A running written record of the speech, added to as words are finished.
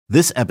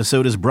This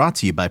episode is brought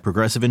to you by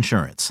Progressive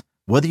Insurance.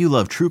 Whether you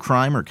love true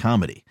crime or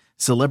comedy,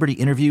 celebrity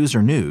interviews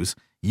or news,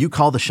 you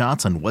call the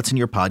shots on what's in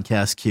your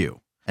podcast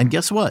queue. And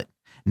guess what?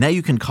 Now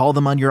you can call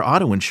them on your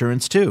auto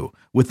insurance too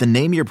with the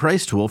Name Your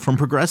Price tool from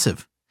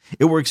Progressive.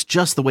 It works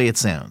just the way it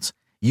sounds.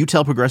 You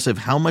tell Progressive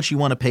how much you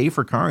want to pay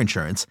for car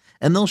insurance,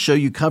 and they'll show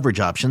you coverage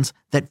options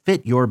that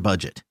fit your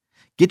budget.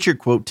 Get your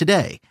quote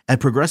today at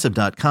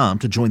Progressive.com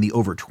to join the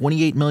over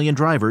 28 million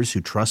drivers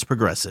who trust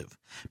Progressive.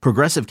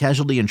 Progressive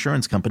Casualty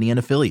Insurance Company and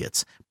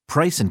Affiliates.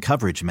 Price and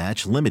coverage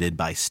match limited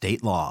by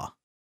state law.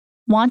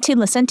 Want to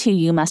listen to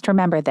You Must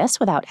Remember This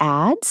without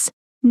ads?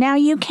 Now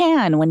you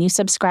can when you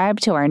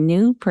subscribe to our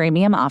new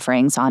premium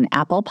offerings on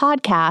Apple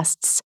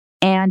Podcasts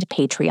and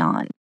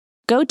Patreon.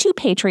 Go to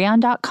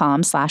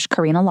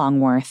patreon.com/Karina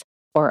Longworth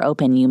or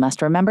open You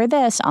Must Remember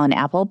This on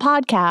Apple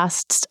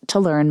Podcasts to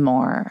learn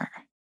more.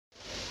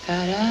 You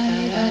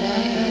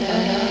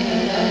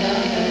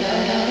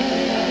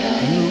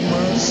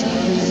must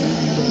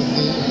remember,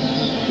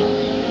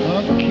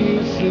 a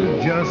kiss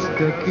is just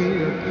a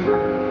kiss,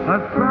 a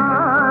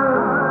cry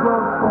for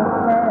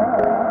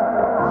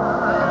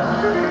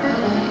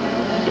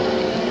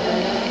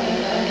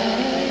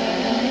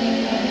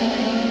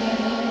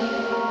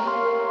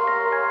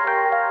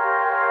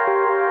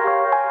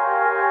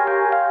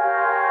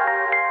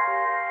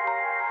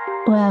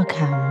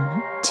Welcome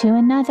to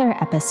another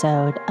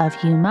episode of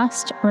You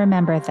Must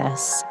Remember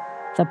This,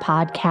 the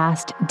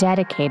podcast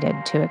dedicated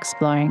to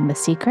exploring the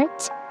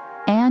secret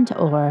and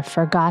or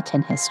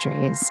forgotten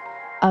histories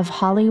of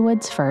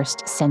Hollywood's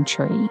first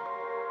century.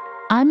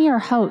 I'm your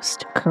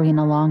host,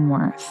 Karina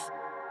Longworth,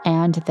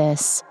 and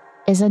this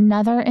is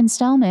another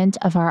installment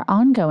of our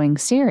ongoing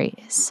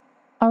series,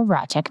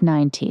 Erotic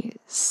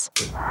 90's.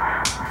 Too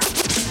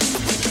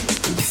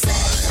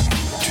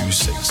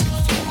sexy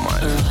for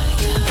my love.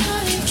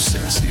 Too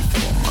sexy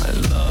for my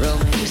love.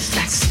 Romance.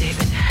 Sex,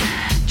 David.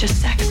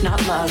 Just sex,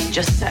 not love,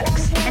 just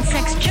sex. And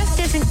sex just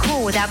isn't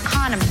cool without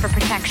condoms for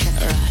protection.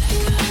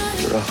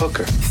 You're a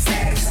hooker.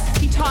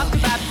 He talked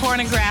about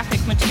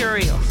pornographic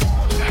materials.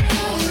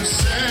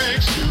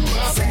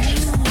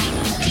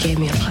 He gave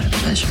me a lot of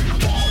pleasure.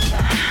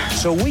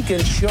 So we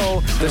can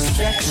show the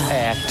sex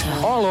act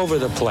all over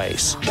the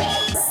place.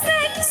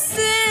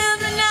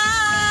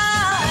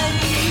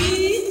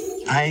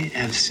 I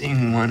have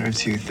seen one or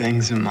two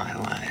things in my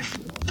life,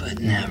 but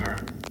never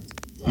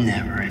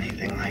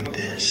anything like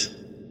this.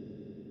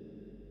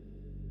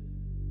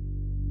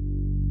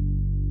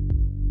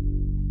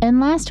 In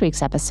last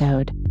week's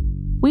episode,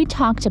 we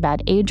talked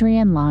about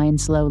Adrian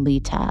Lyne's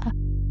Lolita,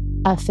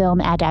 a film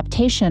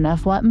adaptation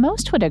of what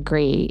most would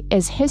agree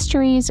is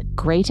history's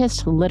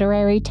greatest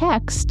literary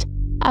text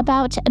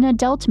about an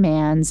adult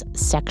man's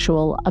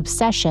sexual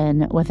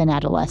obsession with an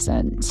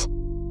adolescent.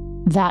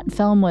 That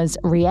film was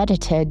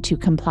re-edited to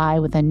comply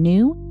with a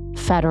new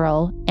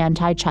federal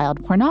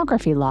anti-child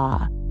pornography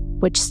law,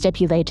 which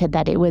stipulated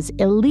that it was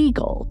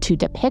illegal to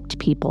depict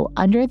people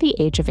under the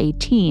age of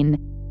 18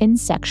 in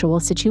sexual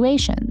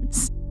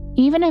situations,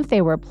 even if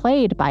they were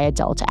played by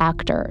adult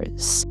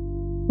actors.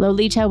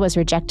 Lolita was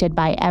rejected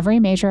by every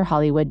major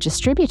Hollywood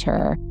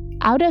distributor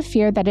out of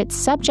fear that its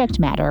subject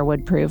matter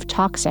would prove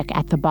toxic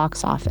at the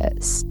box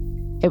office.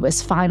 It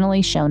was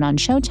finally shown on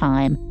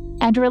Showtime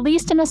and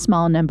released in a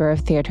small number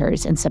of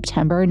theaters in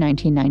September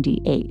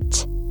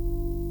 1998.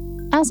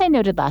 As I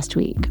noted last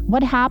week,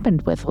 what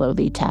happened with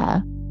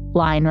Lolita,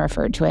 Lyne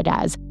referred to it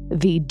as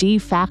the de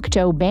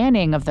facto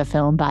banning of the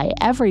film by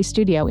every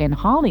studio in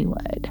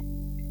Hollywood,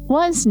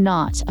 was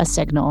not a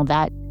signal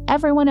that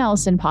everyone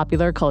else in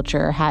popular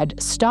culture had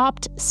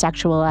stopped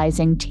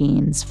sexualizing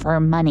teens for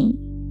money.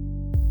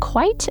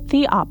 Quite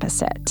the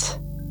opposite.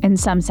 In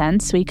some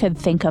sense, we could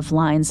think of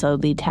Lyne's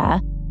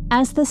Lolita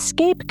as the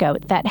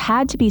scapegoat that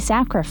had to be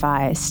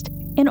sacrificed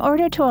in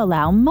order to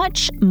allow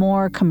much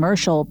more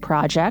commercial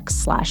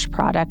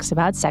projects/products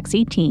about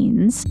sexy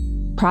teens,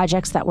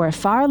 projects that were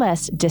far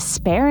less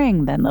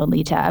despairing than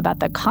Lolita about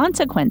the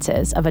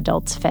consequences of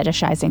adults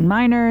fetishizing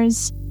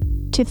minors,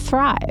 to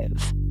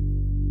thrive.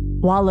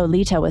 While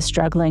Lolita was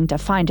struggling to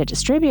find a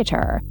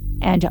distributor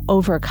and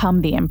overcome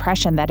the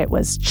impression that it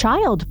was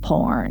child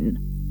porn,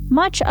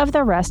 much of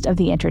the rest of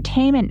the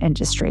entertainment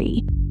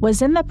industry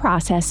was in the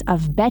process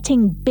of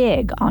betting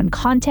big on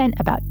content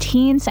about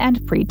teens and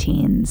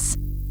preteens,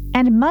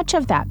 and much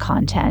of that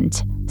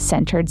content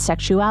centered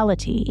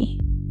sexuality.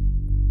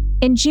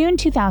 In June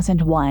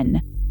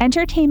 2001,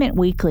 Entertainment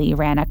Weekly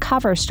ran a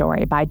cover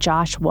story by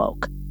Josh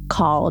Woke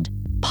called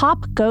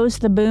 "Pop Goes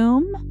the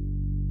Boom?"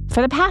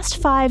 For the past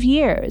 5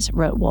 years,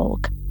 wrote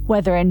Woke,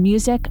 whether in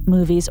music,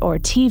 movies, or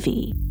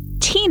TV,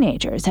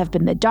 teenagers have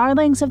been the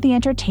darlings of the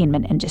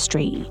entertainment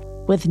industry.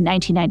 With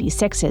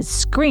 1996's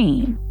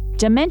Scream,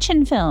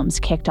 Dimension Films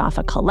kicked off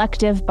a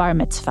collective bar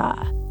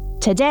mitzvah.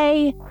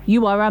 Today,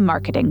 you are a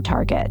marketing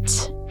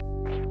target.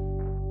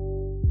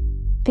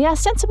 The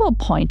ostensible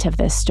point of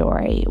this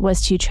story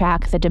was to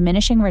track the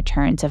diminishing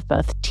returns of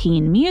both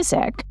teen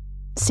music,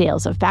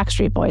 sales of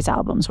Backstreet Boys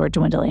albums were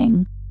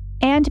dwindling,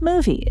 and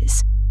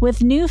movies,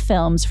 with new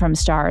films from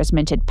stars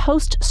minted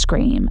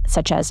post-Scream,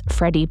 such as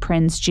Freddie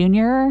Prinze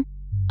Jr.,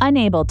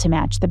 unable to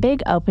match the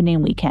big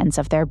opening weekends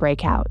of their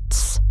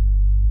breakouts.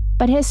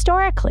 But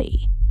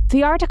historically,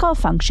 the article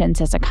functions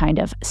as a kind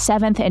of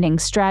seventh-inning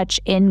stretch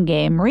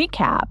in-game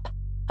recap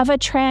of a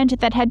trend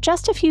that had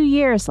just a few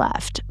years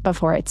left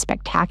before it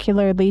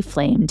spectacularly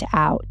flamed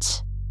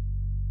out.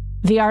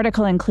 The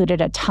article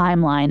included a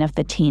timeline of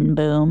the teen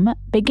boom,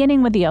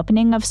 beginning with the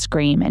opening of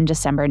Scream in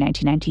December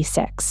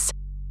 1996.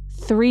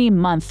 3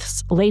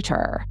 months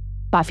later,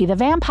 Buffy the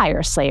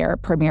Vampire Slayer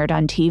premiered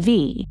on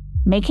TV,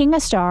 making a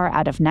star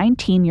out of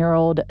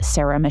 19-year-old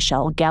Sarah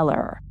Michelle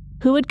Gellar,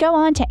 who would go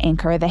on to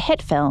anchor the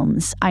hit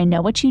films I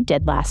Know What You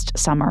Did Last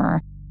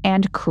Summer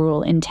and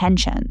Cruel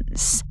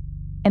Intentions.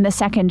 In the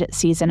second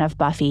season of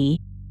Buffy,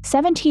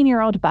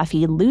 17-year-old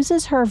Buffy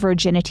loses her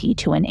virginity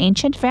to an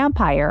ancient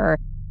vampire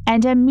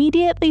and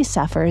immediately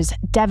suffers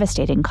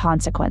devastating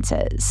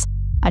consequences,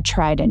 a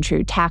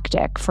tried-and-true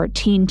tactic for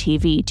teen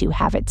TV to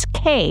have its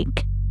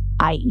cake,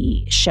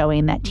 i.e.,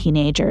 showing that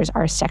teenagers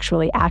are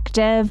sexually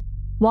active,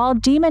 while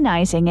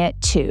demonizing it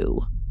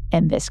too,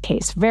 in this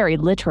case very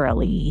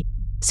literally,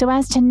 so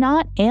as to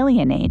not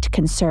alienate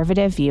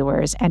conservative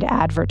viewers and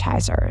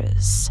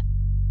advertisers.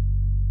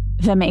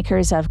 The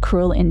makers of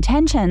Cruel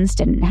Intentions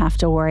didn't have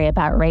to worry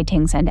about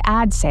ratings and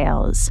ad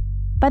sales,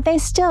 but they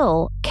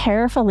still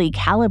carefully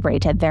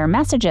calibrated their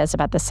messages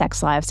about the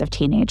sex lives of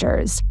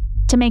teenagers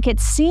to make it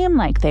seem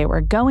like they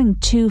were going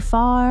too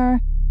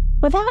far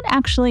without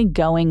actually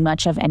going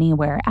much of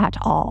anywhere at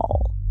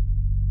all.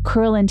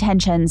 Cruel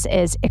Intentions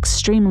is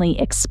extremely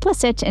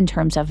explicit in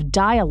terms of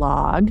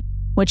dialogue,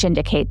 which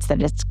indicates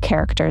that its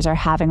characters are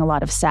having a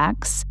lot of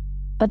sex,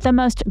 but the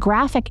most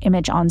graphic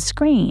image on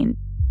screen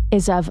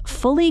is of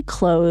fully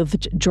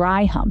clothed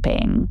dry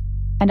humping,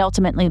 and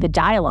ultimately the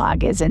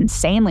dialogue is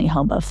insanely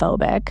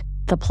homophobic.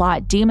 The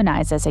plot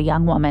demonizes a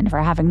young woman for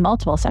having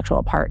multiple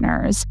sexual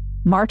partners,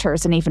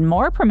 martyrs an even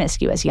more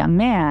promiscuous young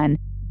man,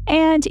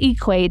 and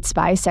equates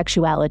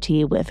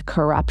bisexuality with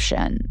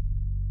corruption.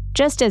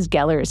 Just as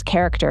Gellar's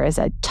character is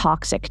a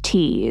toxic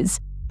tease,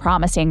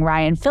 promising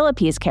Ryan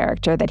Phillippe's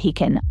character that he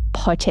can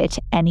put it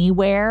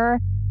anywhere,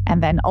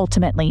 and then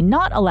ultimately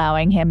not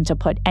allowing him to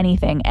put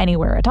anything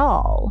anywhere at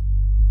all.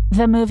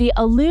 The movie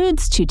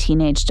alludes to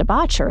teenage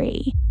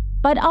debauchery,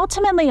 but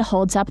ultimately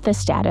holds up the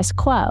status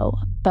quo,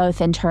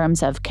 both in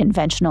terms of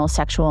conventional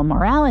sexual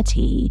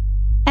morality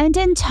and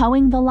in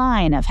towing the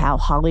line of how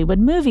Hollywood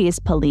movies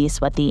police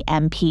what the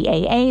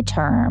MPAA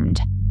termed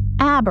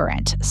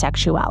aberrant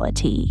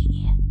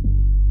sexuality.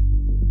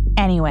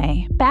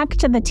 Anyway, back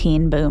to the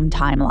teen boom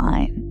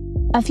timeline.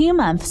 A few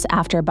months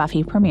after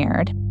Buffy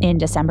premiered, in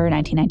December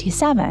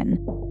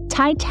 1997,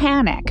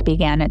 Titanic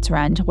began its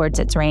run towards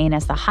its reign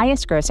as the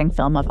highest-grossing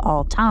film of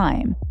all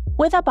time,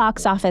 with a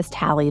box office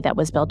tally that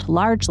was built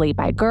largely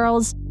by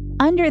girls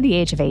under the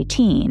age of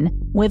 18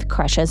 with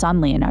crushes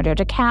on Leonardo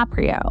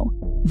DiCaprio,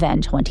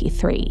 then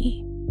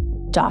 23.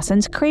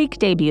 Dawson's Creek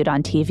debuted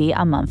on TV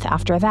a month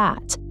after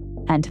that,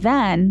 and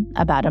then,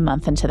 about a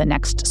month into the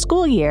next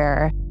school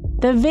year,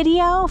 the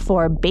video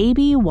for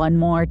Baby One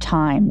More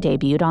Time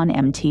debuted on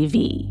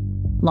MTV,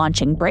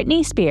 launching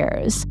Britney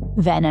Spears,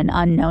 then an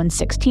unknown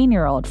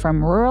 16-year-old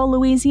from rural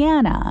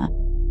Louisiana,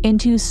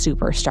 into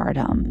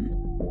superstardom.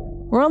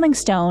 Rolling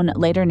Stone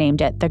later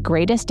named it the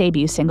greatest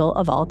debut single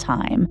of all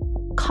time,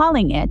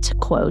 calling it,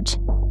 quote,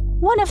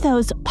 one of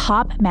those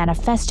pop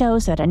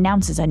manifestos that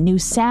announces a new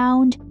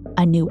sound,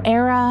 a new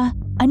era,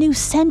 a new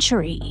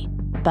century,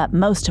 but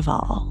most of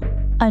all,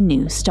 a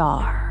new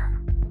star.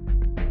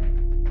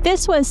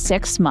 This was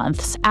 6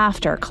 months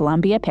after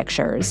Columbia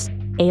Pictures,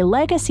 a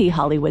legacy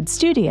Hollywood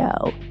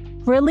studio,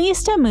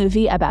 released a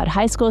movie about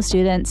high school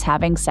students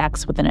having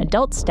sex with an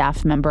adult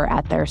staff member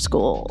at their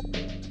school.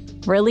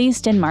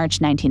 Released in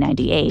March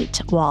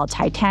 1998, while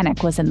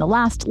Titanic was in the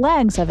last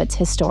legs of its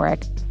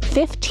historic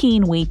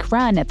 15-week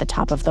run at the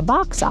top of the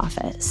box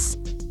office,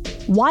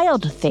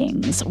 Wild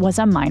Things was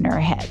a minor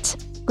hit,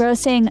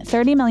 grossing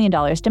 $30 million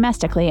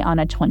domestically on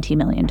a $20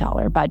 million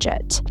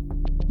budget.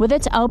 With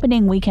its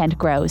opening weekend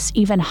gross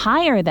even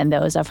higher than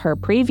those of her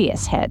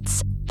previous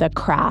hits, The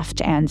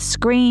Craft and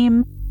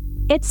Scream,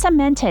 it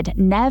cemented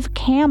Neve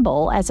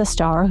Campbell as a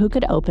star who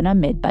could open a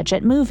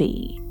mid-budget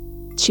movie.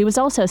 She was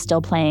also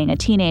still playing a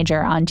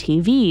teenager on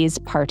TV's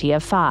Party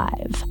of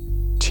Five.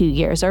 2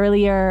 years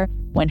earlier,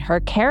 when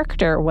her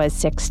character was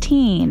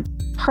 16,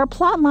 her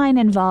plotline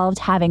involved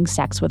having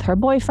sex with her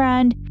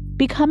boyfriend,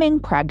 becoming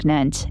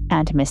pregnant,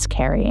 and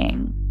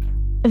miscarrying.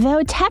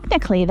 Though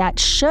technically that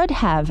should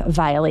have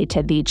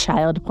violated the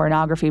Child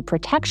Pornography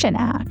Protection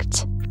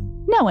Act,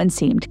 no one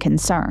seemed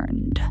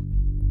concerned.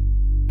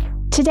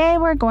 Today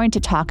we're going to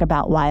talk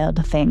about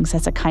Wild Things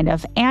as a kind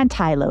of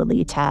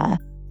anti-Lolita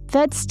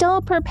that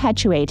still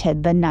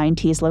perpetuated the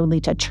 90s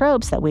Lolita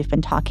tropes that we've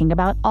been talking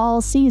about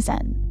all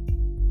season.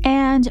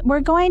 And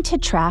we're going to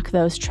track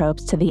those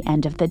tropes to the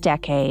end of the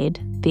decade,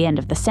 the end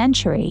of the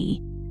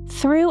century,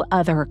 through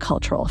other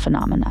cultural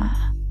phenomena,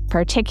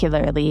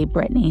 particularly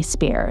Britney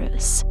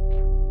Spears.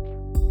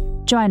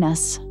 Join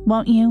us,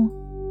 won't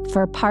you,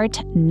 for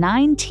part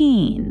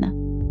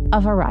 19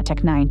 of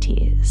Erotic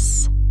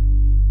 90's.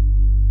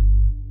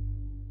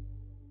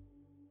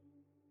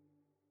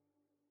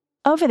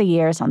 Over the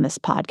years on this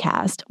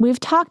podcast, we've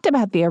talked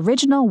about the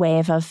original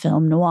wave of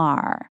film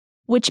noir,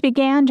 which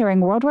began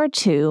during World War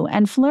II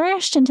and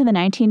flourished into the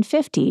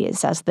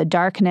 1950s as the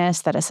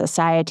darkness that a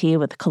society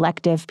with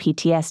collective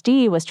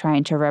PTSD was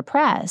trying to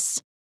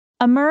repress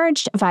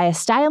emerged via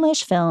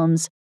stylish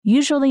films,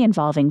 usually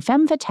involving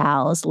femme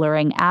fatales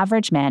luring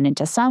average men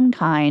into some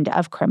kind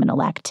of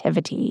criminal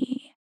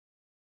activity.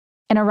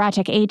 In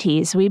Erotic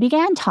 80's, we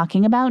began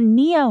talking about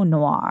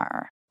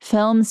neo-noir,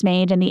 films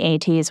made in the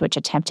 80s which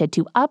attempted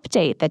to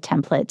update the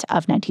template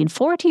of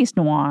 1940s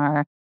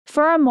noir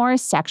for a more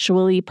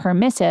sexually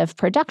permissive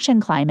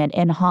production climate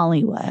in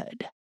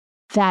Hollywood.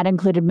 That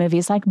included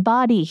movies like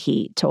Body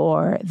Heat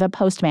or The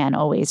Postman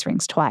Always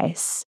Rings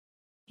Twice.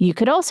 You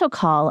could also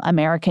call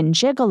American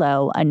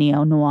Gigolo a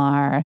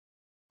neo-noir,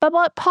 but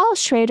what Paul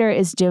Schrader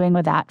is doing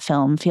with that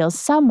film feels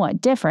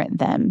somewhat different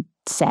than,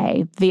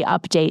 say, the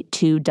update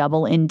to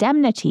Double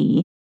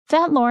Indemnity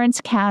that Lawrence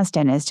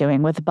Kasdan is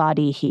doing with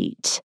Body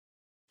Heat.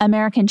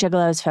 American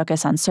Gigolo's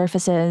focus on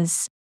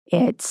surfaces,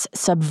 its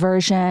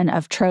subversion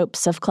of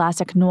tropes of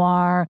classic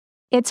noir,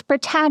 its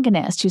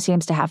protagonist who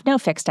seems to have no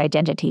fixed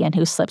identity and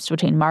who slips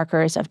between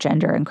markers of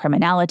gender and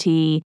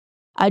criminality,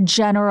 a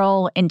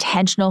general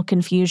intentional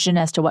confusion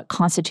as to what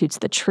constitutes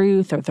the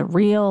truth or the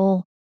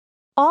real.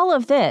 All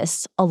of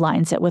this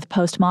aligns it with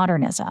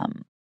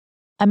postmodernism.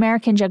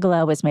 American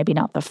Gigolo was maybe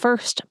not the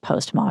first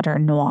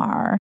postmodern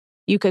noir.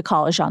 You could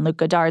call Jean-Luc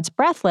Godard's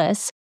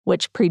Breathless,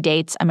 which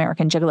predates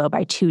American Gigolo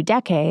by 2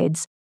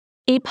 decades,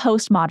 a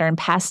postmodern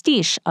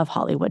pastiche of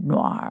Hollywood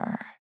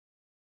noir.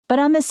 But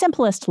on the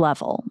simplest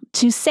level,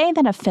 to say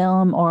that a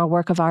film or a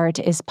work of art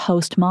is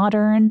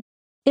postmodern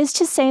is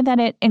to say that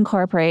it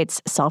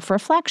incorporates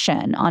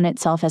self-reflection on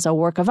itself as a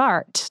work of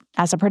art,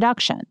 as a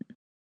production.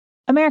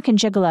 American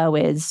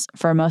Gigolo is,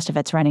 for most of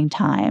its running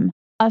time,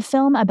 a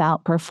film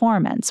about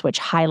performance which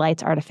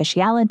highlights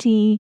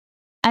artificiality,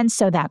 and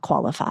so that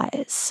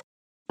qualifies.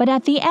 But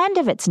at the end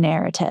of its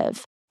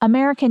narrative,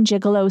 American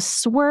Gigolo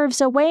swerves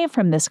away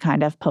from this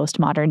kind of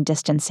postmodern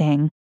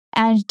distancing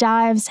and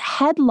dives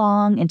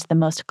headlong into the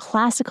most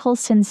classical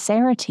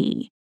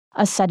sincerity,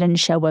 a sudden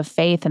show of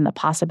faith in the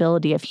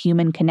possibility of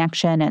human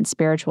connection and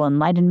spiritual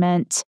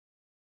enlightenment.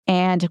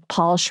 And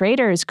Paul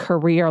Schrader's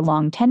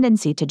career-long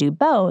tendency to do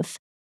both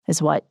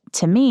is what,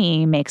 to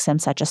me, makes him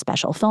such a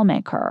special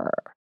filmmaker.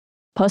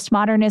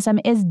 Postmodernism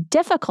is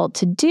difficult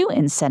to do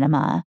in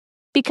cinema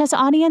because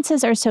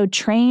audiences are so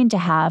trained to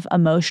have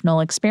emotional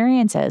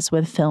experiences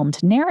with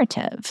filmed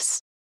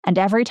narratives. And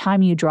every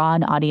time you draw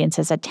an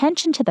audience's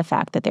attention to the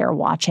fact that they're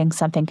watching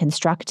something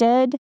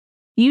constructed,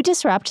 you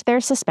disrupt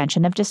their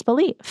suspension of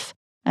disbelief,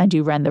 and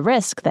you run the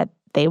risk that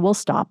they will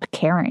stop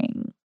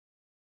caring.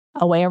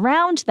 A way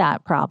around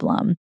that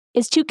problem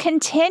is to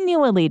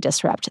continually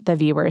disrupt the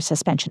viewer's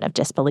suspension of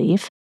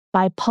disbelief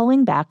by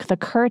pulling back the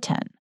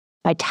curtain,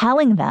 by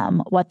telling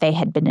them what they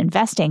had been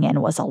investing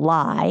in was a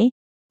lie,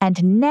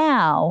 and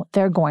now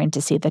they're going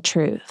to see the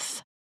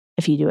truth.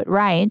 If you do it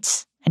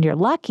right, and you're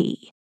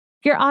lucky,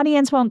 your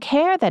audience won't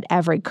care that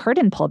every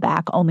curtain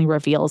pullback only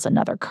reveals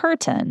another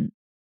curtain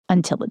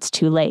until it's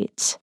too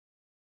late.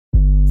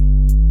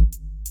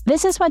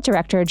 This is what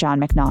director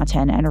John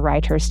McNaughton and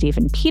writer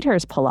Steven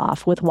Peters pull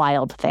off with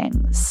Wild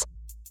Things,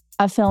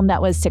 a film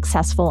that was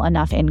successful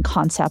enough in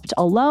concept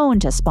alone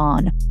to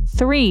spawn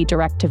 3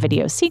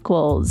 direct-to-video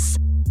sequels,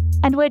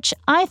 and which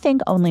I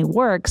think only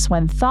works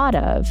when thought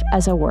of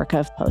as a work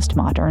of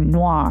postmodern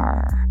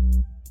noir.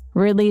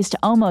 Released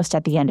almost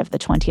at the end of the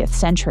 20th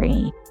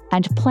century,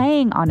 and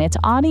playing on its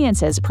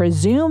audience's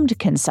presumed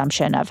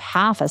consumption of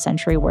half a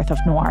century worth of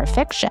noir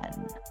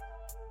fiction,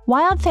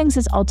 Wild Things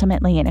is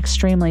ultimately an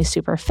extremely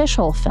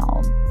superficial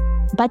film,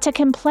 but to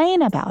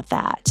complain about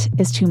that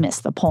is to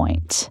miss the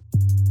point.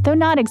 Though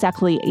not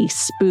exactly a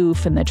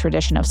spoof in the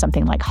tradition of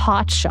something like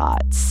Hot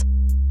Shots,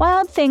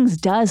 Wild Things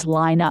does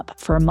line up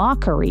for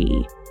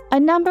mockery a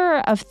number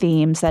of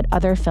themes that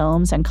other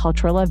films and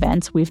cultural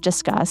events we've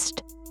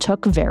discussed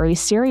took very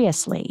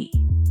seriously.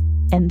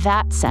 In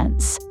that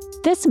sense,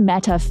 this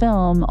meta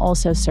film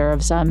also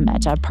serves a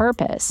meta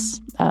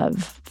purpose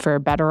of, for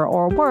better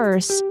or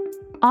worse,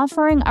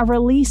 offering a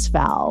release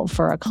valve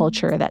for a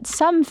culture that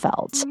some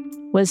felt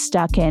was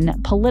stuck in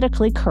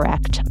politically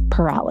correct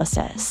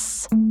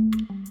paralysis.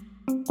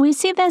 We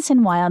see this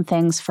in Wild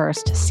Things'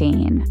 first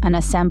scene, an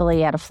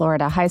assembly at a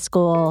Florida high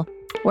school,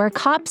 where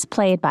cops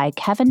played by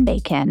Kevin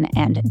Bacon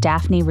and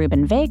Daphne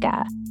Rubin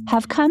Vega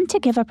have come to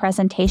give a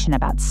presentation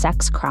about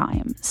sex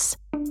crimes.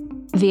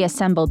 The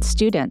assembled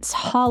students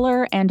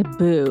holler and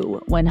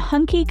boo when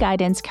hunky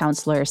guidance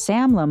counselor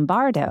Sam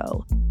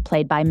Lombardo,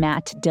 played by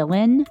Matt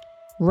Dillon,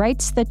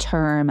 writes the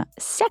term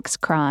sex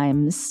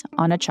crimes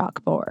on a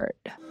chalkboard.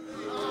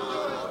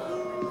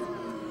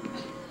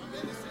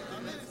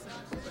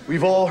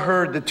 We've all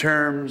heard the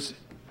terms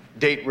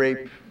date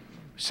rape,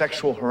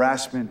 sexual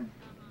harassment.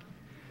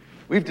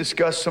 We've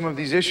discussed some of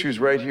these issues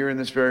right here in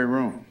this very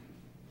room.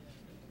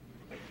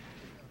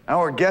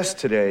 Our guests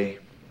today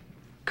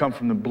come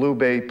from the Blue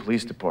Bay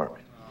Police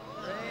Department.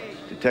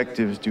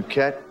 Detectives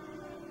Duquette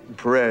and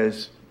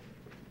Perez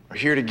are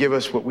here to give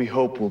us what we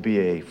hope will be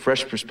a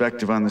fresh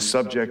perspective on the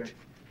subject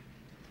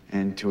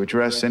and to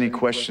address any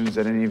questions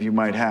that any of you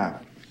might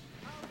have.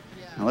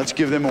 Now let's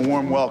give them a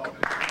warm welcome.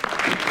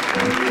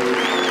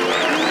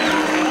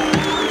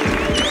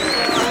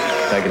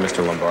 Thank you,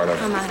 Mr. Lombardo.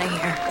 I'm out of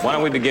here. Why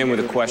don't we begin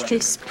with a question?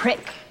 This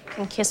prick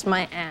can kiss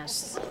my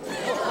ass.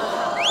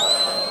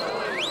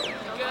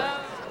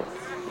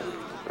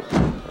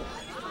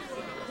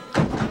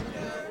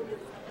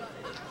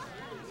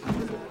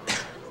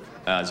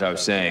 As I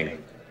was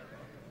saying,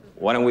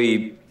 why don't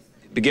we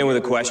begin with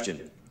a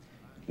question?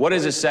 What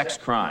is a sex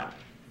crime?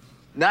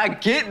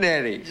 Not getting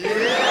any.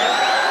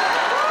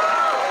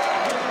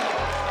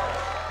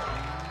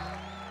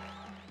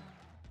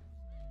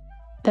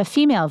 The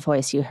female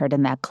voice you heard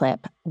in that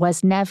clip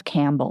was Neve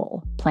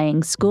Campbell,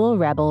 playing school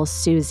rebel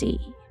Susie.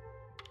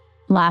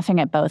 Laughing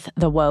at both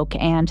the woke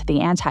and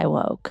the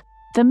anti-woke,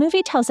 the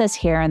movie tells us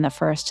here in the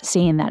first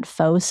scene that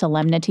faux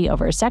solemnity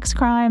over sex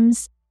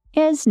crimes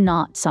is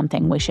not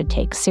something we should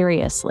take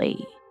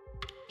seriously.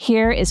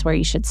 Here is where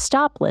you should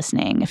stop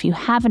listening if you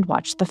haven't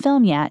watched the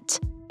film yet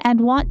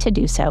and want to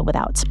do so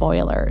without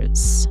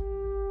spoilers.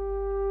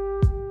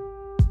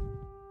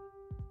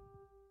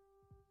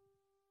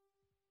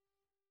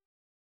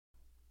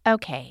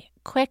 Okay,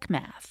 quick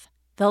math.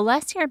 The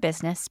less your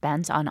business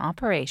spends on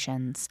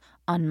operations,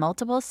 on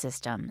multiple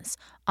systems,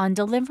 on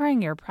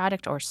delivering your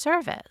product or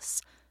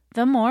service,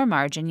 the more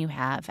margin you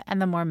have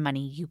and the more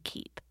money you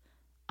keep.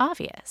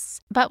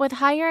 Obvious. But with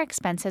higher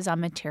expenses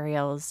on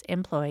materials,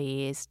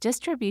 employees,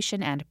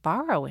 distribution, and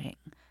borrowing,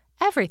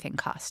 everything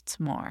costs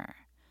more.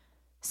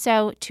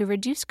 So, to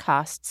reduce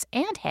costs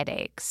and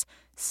headaches,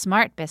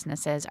 smart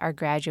businesses are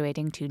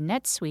graduating to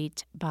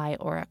NetSuite by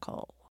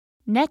Oracle.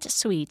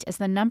 NetSuite is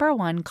the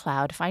 #1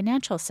 cloud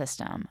financial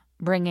system,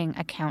 bringing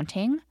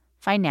accounting,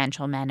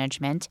 financial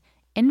management,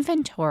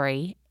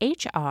 inventory,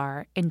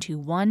 HR into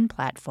one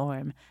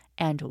platform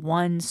and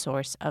one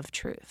source of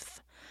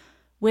truth.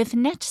 With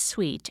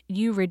NetSuite,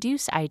 you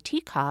reduce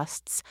IT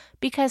costs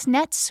because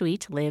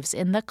NetSuite lives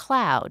in the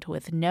cloud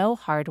with no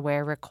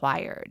hardware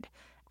required,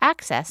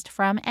 accessed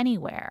from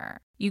anywhere.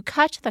 You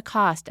cut the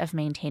cost of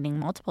maintaining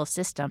multiple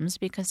systems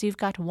because you've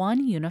got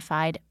one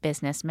unified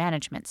business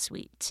management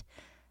suite.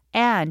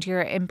 And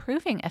you're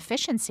improving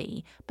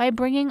efficiency by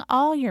bringing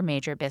all your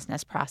major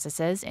business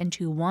processes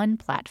into one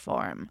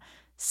platform,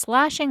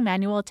 slashing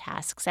manual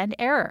tasks and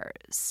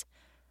errors.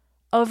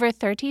 Over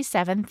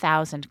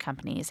 37,000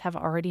 companies have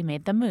already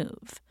made the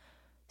move.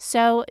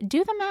 So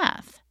do the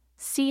math.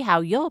 See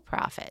how you'll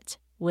profit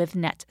with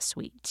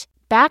NetSuite.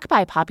 Backed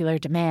by popular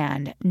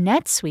demand,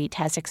 NetSuite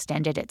has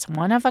extended its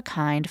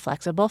one-of-a-kind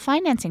flexible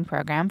financing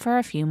program for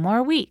a few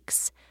more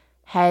weeks.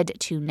 Head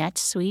to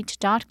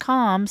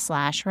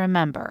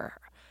netsuite.com/remember.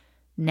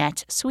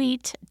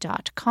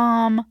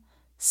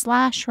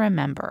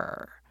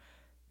 netsuite.com/remember.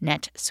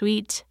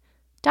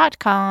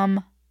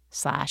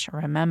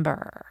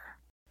 netsuite.com/remember.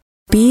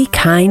 Be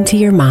kind to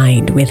your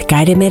mind with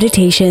guided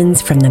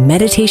meditations from the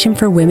Meditation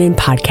for Women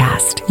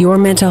podcast. Your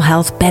mental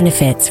health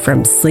benefits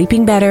from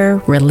sleeping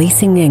better,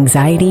 releasing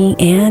anxiety,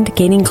 and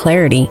gaining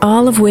clarity,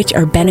 all of which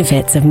are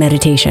benefits of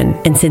meditation.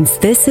 And since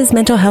this is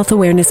Mental Health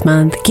Awareness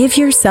Month, give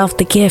yourself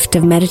the gift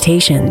of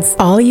meditations.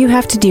 All you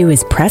have to do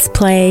is press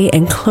play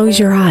and close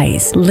your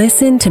eyes.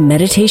 Listen to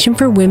Meditation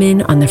for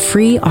Women on the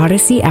free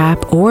Odyssey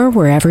app or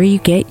wherever you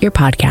get your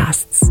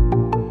podcasts.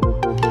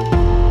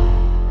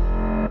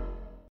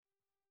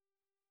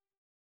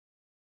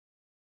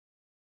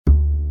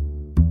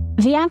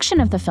 The action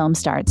of the film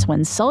starts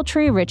when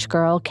sultry rich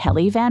girl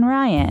Kelly Van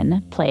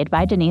Ryan, played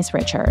by Denise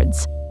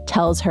Richards,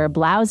 tells her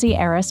blousy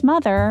heiress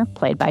mother,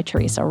 played by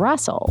Teresa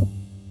Russell,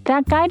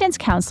 that guidance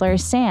counselor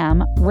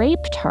Sam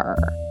raped her.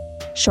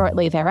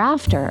 Shortly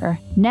thereafter,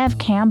 Neve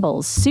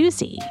Campbell's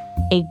Susie,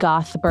 a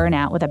goth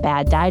burnout with a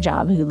bad dye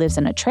job who lives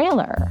in a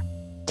trailer,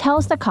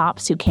 tells the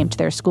cops who came to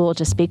their school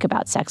to speak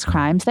about sex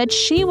crimes that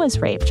she was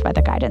raped by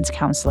the guidance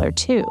counselor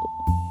too.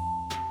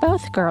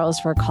 Both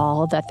girls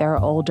recall that their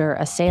older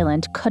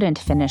assailant couldn't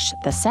finish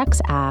the sex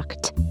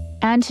act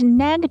and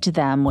negged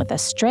them with a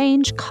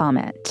strange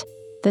comment.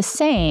 The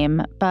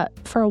same, but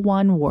for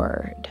one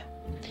word.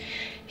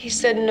 He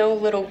said no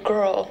little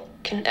girl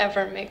can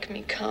ever make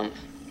me come.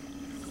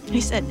 He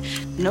said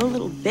no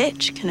little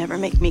bitch can ever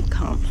make me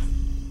come.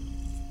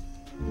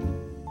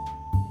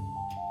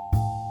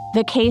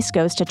 The case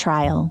goes to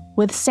trial,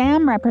 with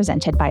Sam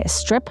represented by a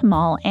strip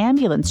mall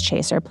ambulance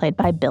chaser played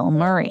by Bill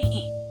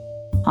Murray.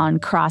 On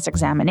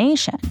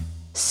cross-examination,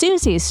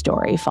 Susie's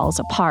story falls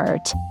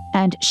apart,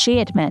 and she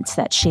admits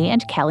that she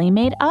and Kelly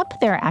made up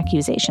their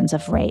accusations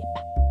of rape.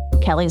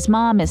 Kelly's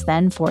mom is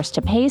then forced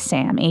to pay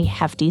Sam a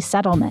hefty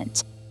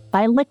settlement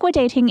by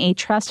liquidating a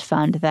trust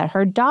fund that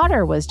her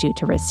daughter was due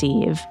to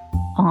receive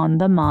on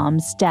the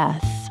mom's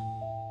death.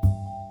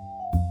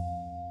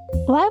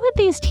 Why would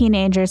these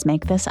teenagers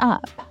make this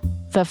up?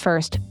 The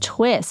first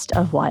twist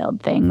of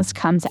Wild Things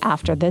comes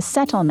after this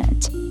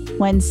settlement,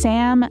 when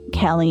Sam,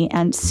 Kelly,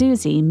 and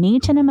Susie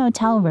meet in a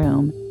motel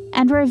room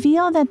and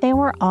reveal that they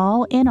were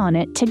all in on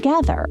it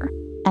together.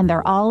 and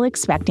they're all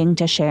expecting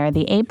to share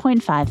the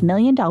 $8.5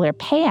 million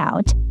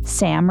payout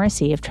Sam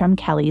received from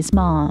Kelly's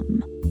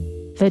mom.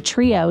 The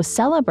trio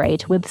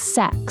celebrate with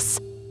sex,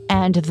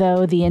 and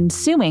though the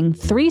ensuing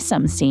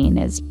threesome scene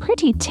is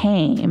pretty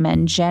tame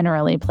and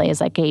generally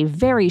plays like a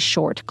very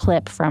short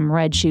clip from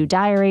Red Shoe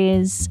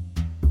Diaries,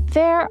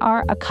 there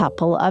are a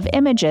couple of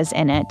images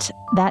in it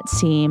that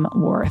seem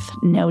worth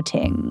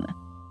noting.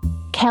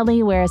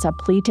 Kelly wears a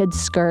pleated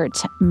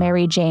skirt,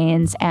 Mary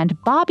Jane's,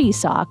 and bobby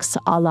socks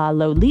a la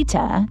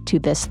Lolita to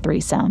this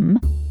threesome,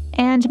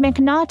 and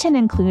McNaughton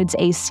includes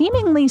a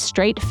seemingly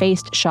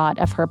straight-faced shot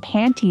of her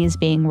panties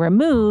being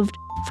removed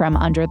from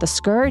under the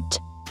skirt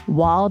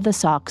while the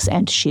socks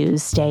and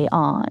shoes stay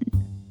on.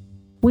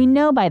 We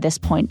know by this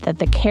point that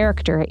the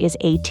character is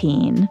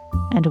 18,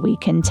 and we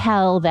can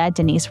tell that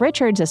Denise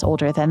Richards is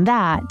older than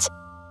that.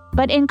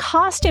 But in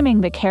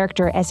costuming the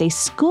character as a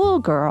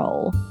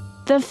schoolgirl,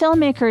 the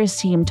filmmakers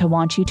seem to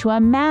want you to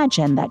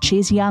imagine that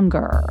she's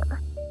younger.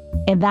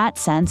 In that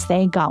sense,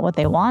 they got what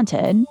they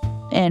wanted.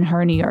 In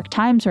her New York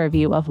Times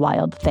review of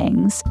Wild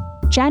Things,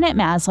 Janet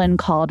Maslin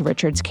called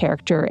Richards'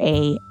 character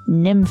a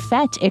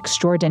nymphette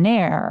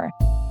extraordinaire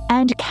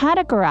and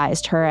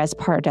categorized her as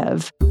part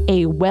of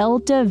a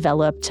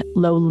well-developed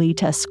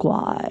Lolita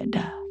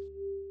squad.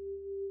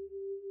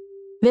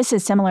 This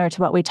is similar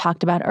to what we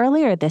talked about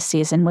earlier this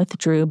season with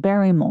Drew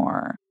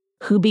Barrymore,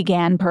 who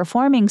began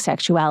performing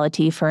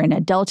sexuality for an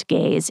adult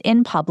gaze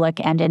in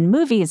public and in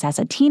movies as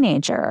a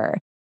teenager,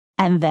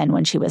 and then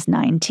when she was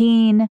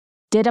 19,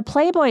 did a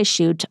Playboy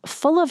shoot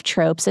full of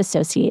tropes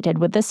associated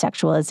with the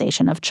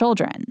sexualization of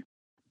children.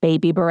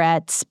 Baby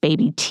barrettes,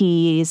 baby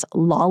tees,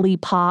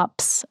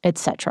 lollipops,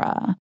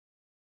 etc.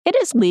 It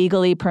is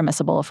legally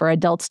permissible for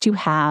adults to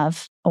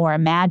have, or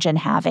imagine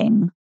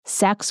having,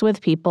 sex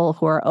with people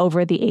who are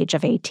over the age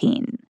of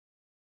 18.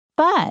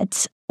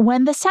 But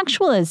when the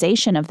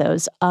sexualization of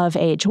those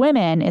of-age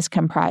women is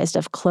comprised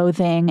of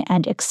clothing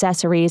and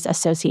accessories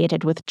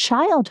associated with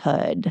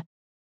childhood,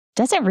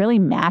 does it really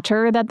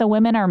matter that the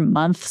women are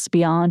months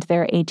beyond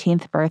their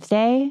 18th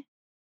birthday?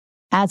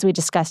 As we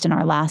discussed in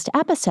our last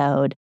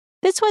episode,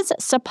 this was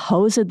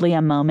supposedly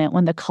a moment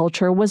when the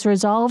culture was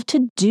resolved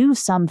to do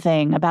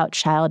something about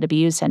child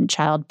abuse and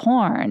child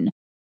porn.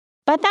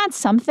 But that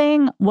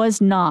something was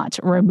not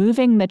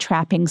removing the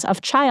trappings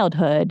of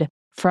childhood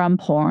from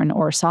porn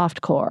or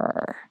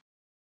softcore.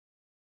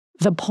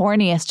 The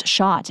porniest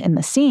shot in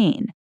the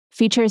scene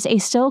features a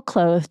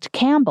still-clothed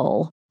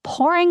Campbell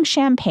pouring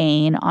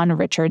champagne on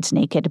Richard's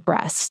naked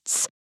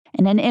breasts,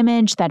 in an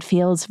image that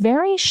feels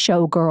very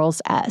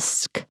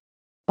Showgirls-esque.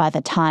 By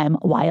the time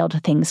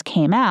Wild Things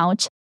came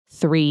out,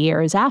 3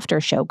 years after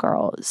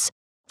Showgirls,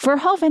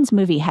 Verhoeven's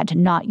movie had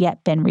not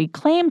yet been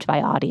reclaimed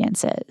by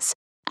audiences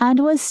and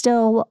was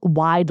still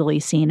widely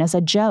seen as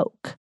a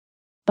joke.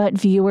 But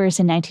viewers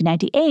in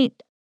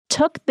 1998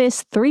 took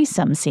this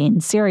threesome scene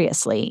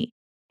seriously,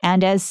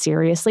 and as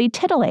seriously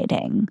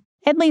titillating,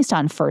 at least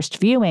on first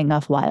viewing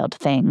of Wild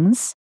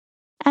Things.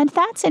 And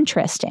that's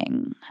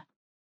interesting.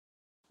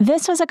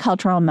 This was a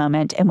cultural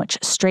moment in which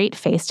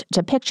straight-faced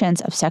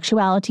depictions of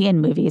sexuality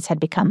in movies had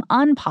become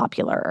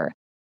unpopular,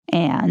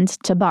 and,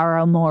 to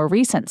borrow more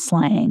recent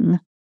slang,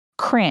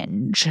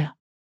 cringe.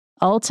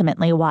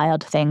 Ultimately,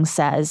 Wild Things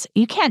says,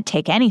 you can't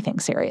take anything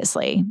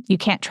seriously. You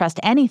can't trust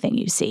anything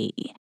you see.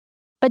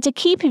 But to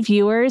keep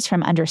viewers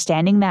from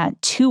understanding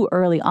that too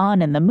early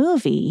on in the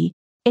movie,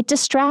 it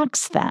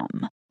distracts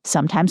them,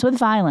 sometimes with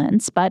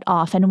violence, but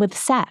often with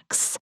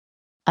sex.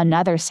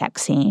 Another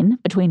sex scene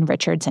between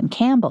Richards and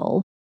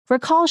Campbell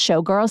recalls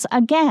Showgirls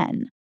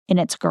again in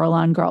its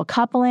girl-on-girl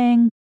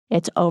coupling,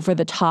 its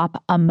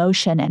over-the-top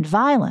emotion and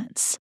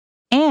violence,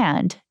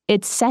 and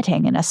its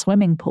setting in a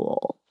swimming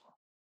pool.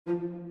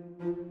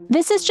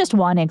 This is just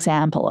one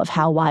example of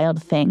how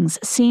Wild Things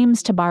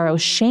seems to borrow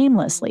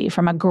shamelessly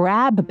from a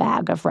grab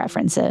bag of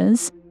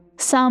references,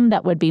 some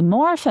that would be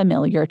more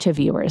familiar to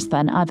viewers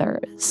than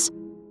others.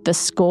 The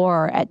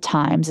score at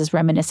times is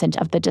reminiscent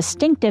of the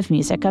distinctive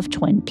music of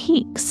Twin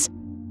Peaks,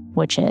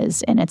 which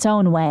is, in its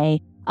own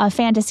way, a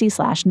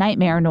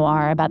fantasy/nightmare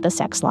noir about the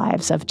sex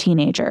lives of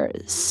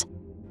teenagers.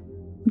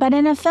 But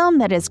in a film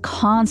that is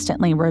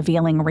constantly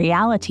revealing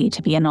reality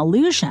to be an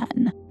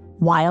illusion,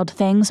 Wild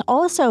Things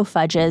also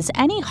fudges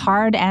any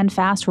hard and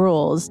fast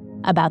rules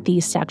about the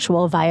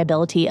sexual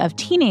viability of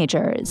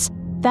teenagers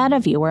that a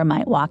viewer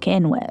might walk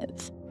in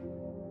with.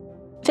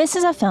 This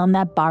is a film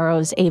that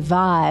borrows a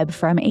vibe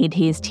from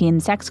 80s teen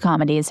sex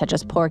comedies such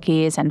as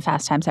Porky's and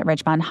Fast Times at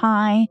Ridgemont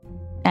High,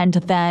 and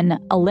then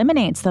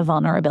eliminates the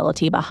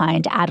vulnerability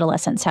behind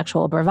adolescent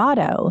sexual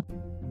bravado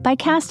by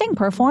casting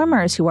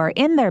performers who are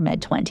in their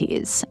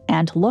mid-20s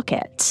and look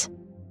it.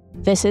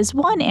 This is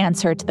one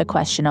answer to the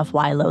question of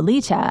why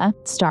Lolita,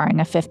 starring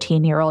a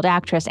 15-year-old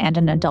actress and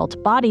an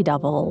adult body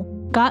double,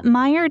 got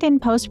mired in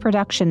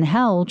post-production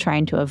hell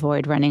trying to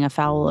avoid running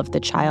afoul of the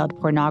Child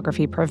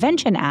Pornography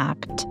Prevention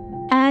Act.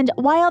 And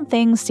Wild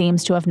Things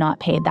seems to have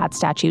not paid that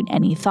statute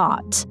any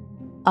thought,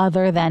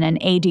 other than an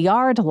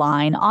ADR'd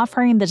line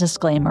offering the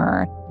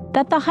disclaimer,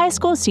 that the high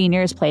school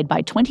seniors played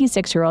by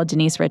 26-year-old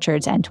Denise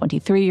Richards and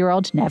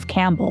 23-year-old Neve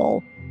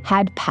Campbell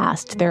had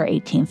passed their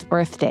 18th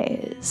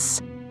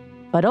birthdays.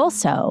 But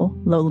also,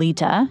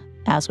 Lolita,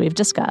 as we've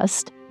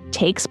discussed,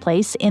 takes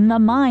place in the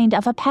mind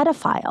of a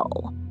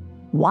pedophile.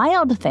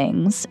 Wild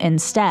Things,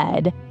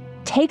 instead,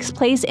 takes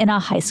place in a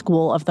high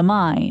school of the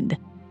mind,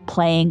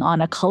 playing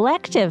on a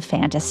collective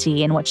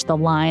fantasy in which the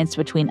lines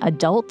between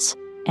adult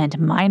and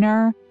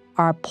minor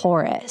are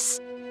porous,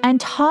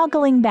 and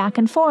toggling back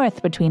and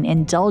forth between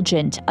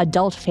indulgent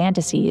adult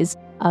fantasies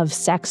of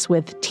sex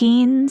with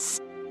teens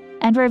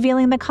and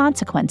revealing the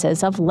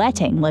consequences of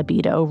letting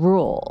libido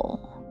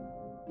rule.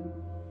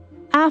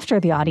 After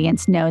the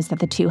audience knows that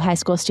the two high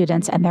school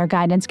students and their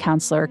guidance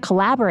counselor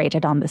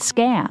collaborated on the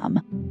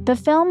scam, the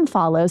film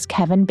follows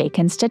Kevin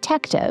Bacon's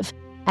detective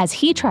as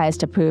he tries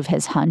to prove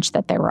his hunch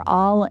that they were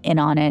all in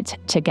on it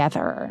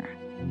together.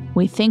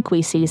 We think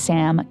we see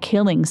Sam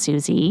killing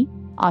Susie,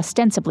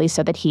 ostensibly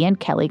so that he and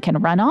Kelly can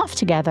run off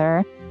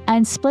together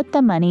and split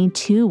the money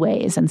 2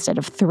 ways instead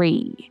of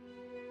 3.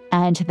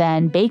 And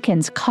then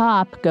Bacon's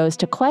cop goes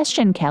to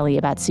question Kelly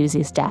about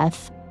Susie's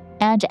death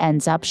and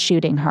ends up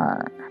shooting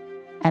her.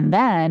 And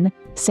then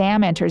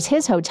Sam enters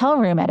his hotel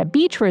room at a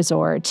beach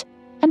resort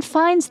and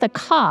finds the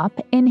cop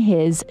in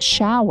his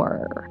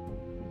shower.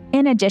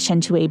 In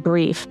addition to a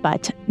brief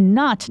but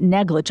not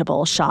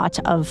negligible shot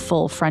of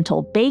full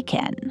frontal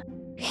Bacon,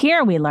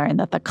 here we learn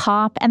that the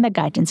cop and the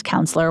guidance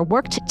counselor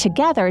worked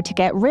together to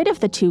get rid of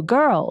the 2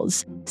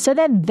 girls so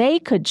that they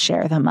could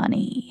share the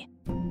money.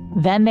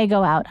 Then they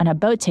go out on a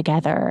boat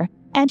together,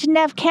 and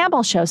Neve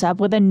Campbell shows up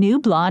with a new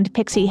blonde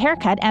pixie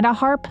haircut and a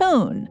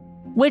harpoon,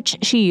 which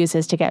she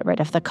uses to get rid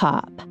of the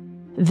cop.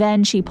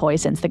 Then she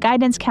poisons the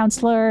guidance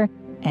counselor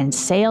and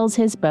sails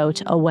his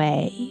boat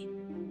away.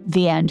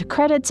 The end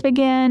credits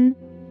begin,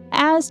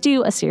 as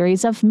do a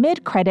series of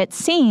mid-credit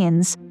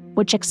scenes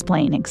which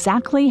explain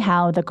exactly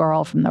how the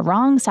girl from the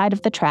wrong side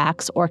of the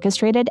tracks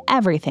orchestrated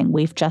everything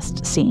we've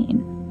just seen.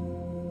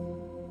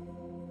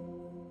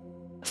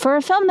 For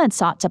a film that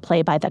sought to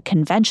play by the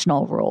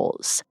conventional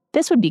rules,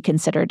 this would be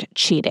considered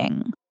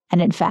cheating.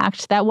 And in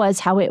fact, that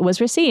was how it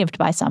was received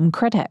by some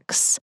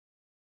critics.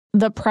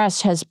 The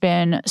press has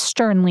been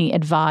sternly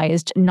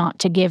advised not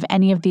to give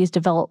any of these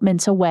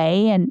developments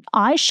away, and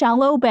I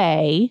shall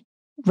obey,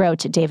 wrote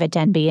David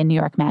Denby in New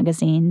York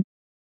Magazine.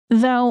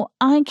 Though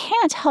I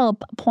can't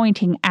help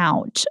pointing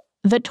out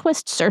the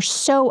twists are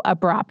so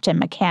abrupt and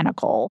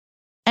mechanical,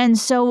 and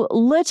so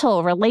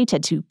little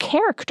related to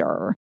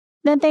character,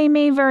 that they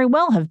may very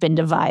well have been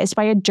devised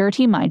by a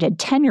dirty-minded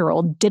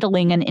 10-year-old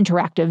diddling an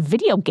interactive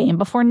video game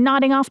before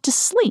nodding off to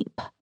sleep.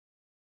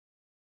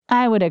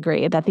 I would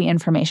agree that the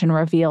information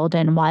revealed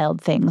in Wild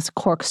Things'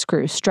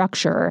 corkscrew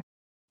structure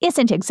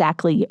isn't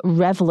exactly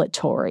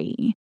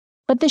revelatory,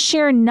 but the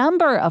sheer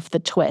number of the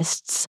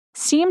twists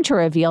seem to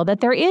reveal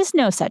that there is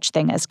no such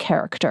thing as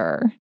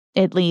character,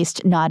 at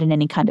least not in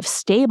any kind of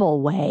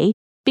stable way,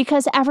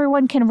 because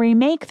everyone can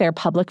remake their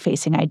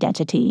public-facing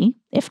identity,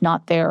 if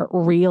not their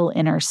real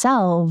inner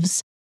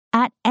selves,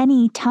 at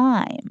any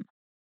time.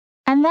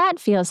 And that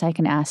feels like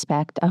an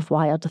aspect of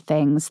Wild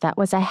Things that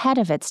was ahead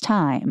of its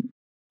time,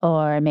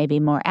 or maybe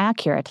more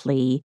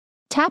accurately,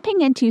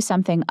 tapping into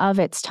something of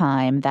its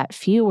time that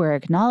few were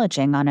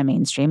acknowledging on a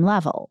mainstream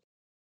level.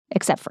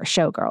 Except for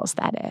Showgirls,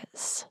 that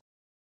is.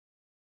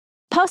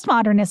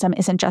 Postmodernism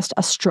isn't just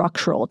a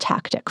structural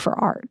tactic for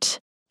art.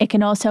 It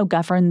can also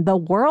govern the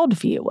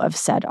worldview of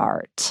said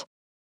art.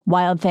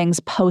 Wild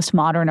Things'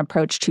 postmodern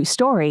approach to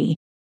story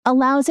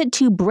allows it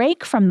to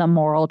break from the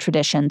moral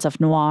traditions of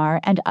noir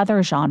and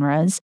other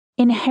genres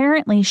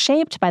inherently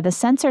shaped by the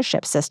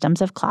censorship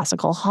systems of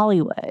classical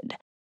Hollywood.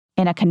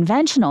 In a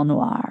conventional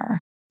noir,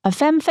 a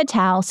femme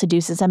fatale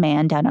seduces a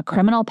man down a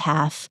criminal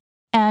path,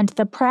 and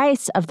the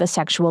price of the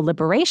sexual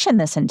liberation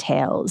this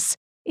entails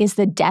is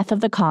the death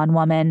of the con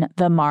woman,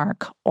 the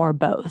mark, or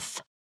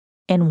both.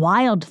 In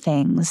Wild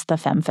Things, the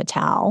femme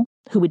fatale,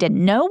 who we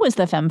didn't know was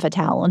the femme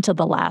fatale until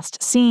the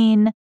last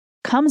scene,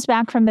 comes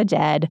back from the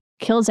dead,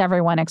 kills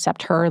everyone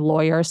except her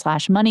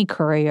lawyer/money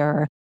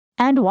courier,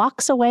 and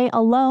walks away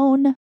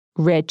alone,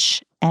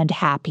 rich, and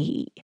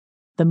happy.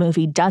 The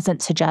movie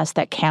doesn't suggest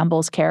that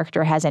Campbell's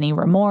character has any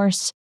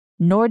remorse,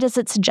 nor does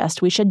it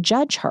suggest we should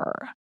judge her.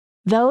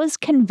 Those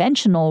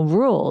conventional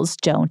rules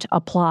don't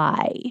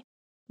apply.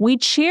 We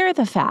cheer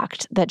the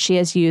fact that she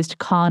has used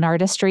con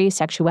artistry,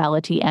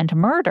 sexuality, and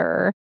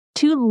murder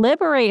to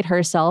liberate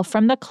herself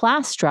from the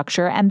class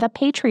structure and the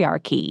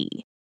patriarchy.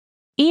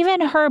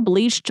 Even her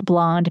bleached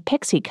blonde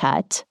pixie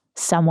cut,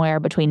 somewhere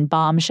between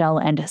bombshell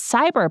and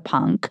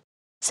cyberpunk,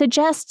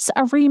 suggests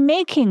a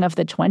remaking of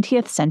the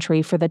 20th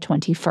century for the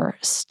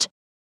 21st.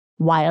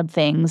 Wild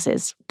Things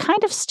is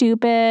kind of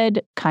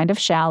stupid, kind of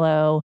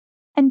shallow,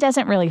 and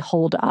doesn't really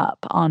hold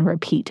up on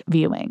repeat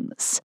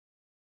viewings.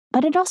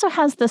 But it also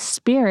has the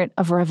spirit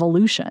of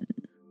revolution.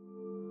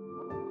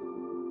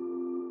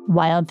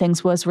 Wild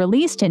Things was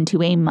released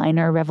into a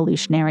minor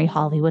revolutionary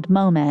Hollywood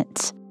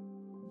moment.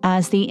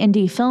 As the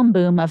indie film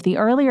boom of the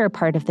earlier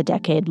part of the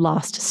decade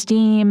lost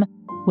steam,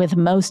 with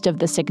most of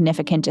the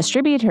significant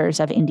distributors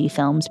of indie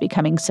films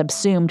becoming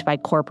subsumed by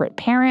corporate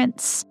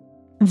parents,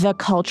 the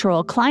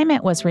cultural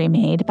climate was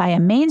remade by a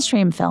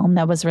mainstream film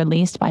that was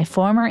released by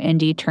former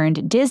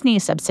indie-turned-Disney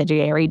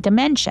subsidiary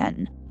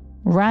Dimension,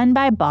 run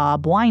by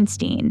Bob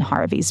Weinstein,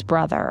 Harvey's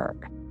brother.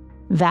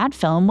 That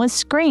film was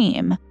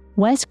Scream,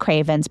 Wes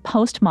Craven's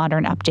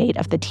postmodern update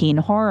of the teen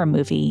horror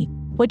movie,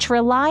 which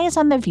relies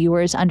on the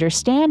viewer's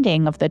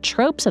understanding of the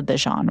tropes of the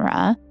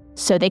genre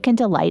so they can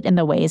delight in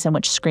the ways in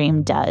which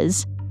Scream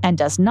does, and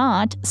does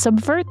not,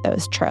 subvert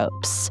those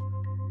tropes.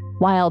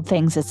 Wild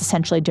Things is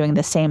essentially doing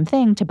the same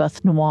thing to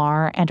both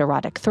noir and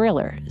erotic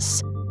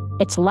thrillers.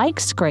 It's like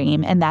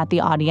Scream in that the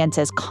audience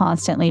is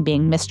constantly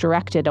being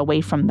misdirected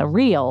away from the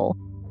real,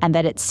 and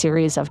that its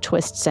series of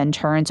twists and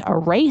turns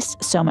erase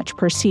so much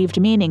perceived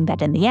meaning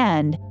that in the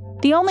end,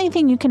 the only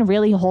thing you can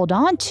really hold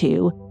on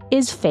to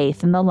is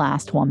faith in the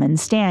last woman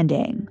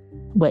standing,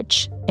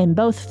 which, in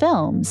both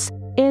films,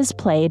 is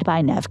played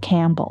by Neve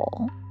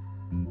Campbell.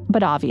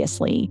 But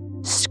obviously,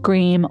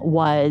 Scream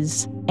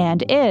was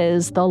and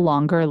is the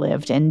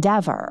longer-lived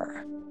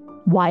endeavor.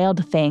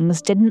 Wild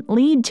Things didn't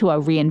lead to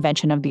a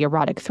reinvention of the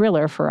erotic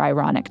thriller for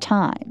ironic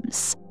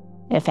times.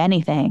 If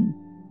anything,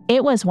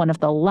 it was one of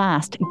the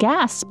last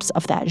gasps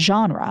of that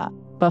genre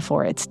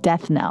before its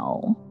death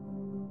knell.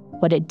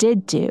 What it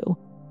did do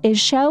is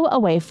show a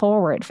way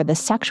forward for the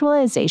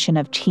sexualization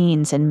of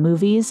teens in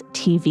movies,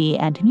 TV,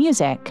 and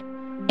music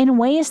in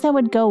ways that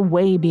would go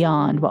way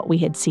beyond what we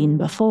had seen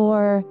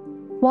before,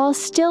 while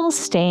still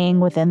staying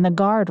within the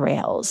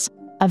guardrails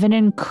of an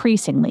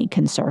increasingly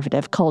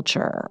conservative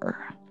culture.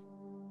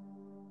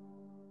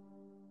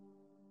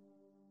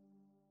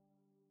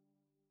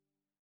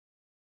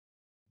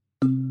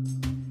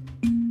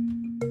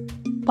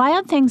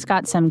 Wild Things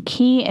got some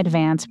key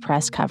advance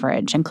press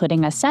coverage,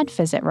 including a set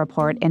visit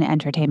report in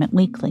Entertainment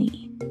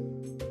Weekly.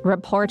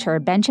 Reporter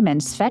Benjamin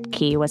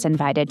Svetke was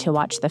invited to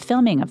watch the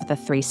filming of the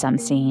threesome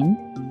scene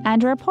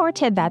and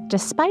reported that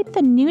despite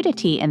the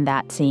nudity in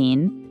that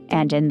scene,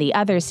 and in the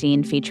other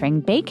scene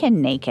featuring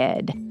Bacon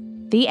naked,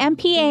 the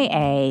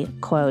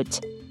MPAA, quote,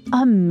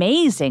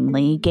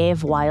 amazingly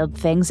gave Wild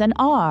Things an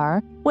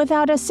R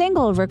without a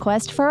single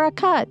request for a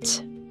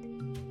cut.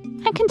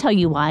 I can tell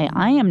you why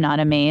I am not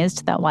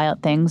amazed that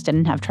Wild Things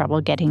didn't have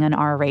trouble getting an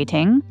R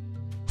rating.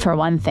 For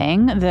one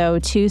thing, though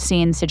two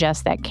scenes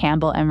suggest that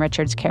Campbell and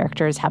Richards'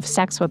 characters have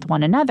sex with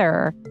one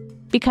another,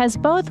 because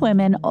both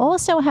women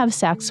also have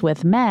sex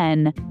with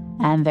men,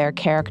 and their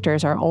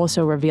characters are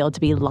also revealed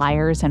to be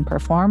liars and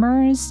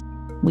performers,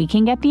 we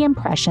can get the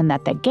impression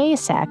that the gay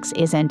sex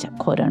isn't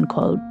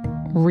quote-unquote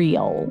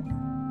real.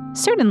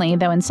 Certainly,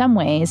 though in some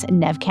ways,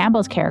 Neve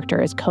Campbell's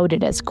character is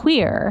coded as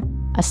queer,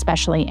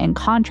 especially in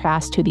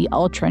contrast to the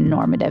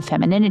ultra-normative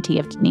femininity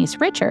of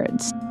Denise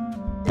Richards,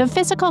 the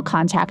physical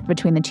contact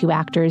between the two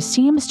actors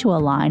seems to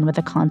align with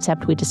the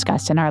concept we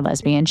discussed in our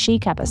Lesbian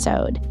Chic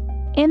episode,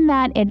 in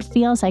that it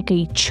feels like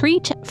a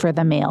treat for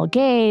the male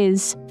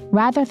gaze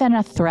rather than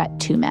a threat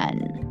to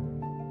men.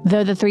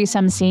 Though the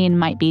threesome scene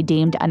might be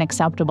deemed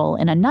unacceptable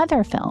in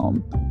another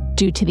film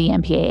due to the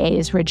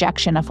MPAA's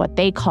rejection of what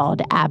they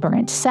called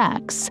aberrant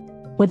sex,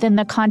 within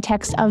the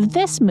context of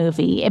this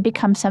movie, it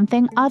becomes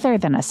something other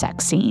than a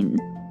sex scene.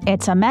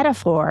 It's a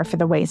metaphor for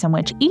the ways in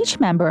which each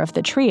member of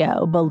the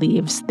trio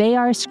believes they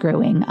are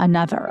screwing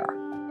another.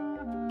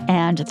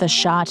 And the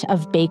shot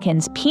of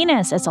Bacon's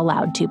penis is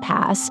allowed to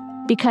pass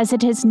because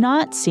it is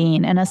not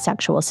seen in a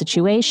sexual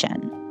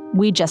situation.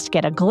 We just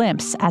get a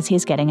glimpse as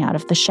he's getting out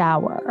of the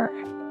shower.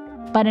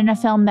 But in a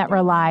film that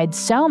relied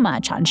so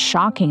much on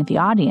shocking the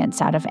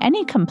audience out of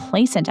any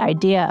complacent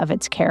idea of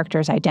its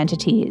characters'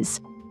 identities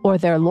or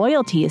their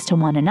loyalties to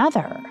one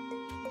another,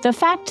 the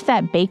fact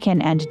that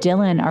Bacon and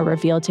Dylan are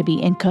revealed to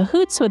be in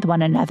cahoots with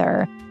one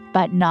another,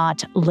 but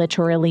not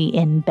literally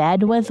in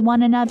bed with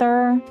one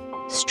another,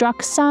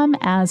 struck some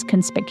as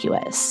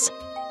conspicuous.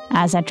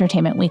 As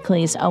Entertainment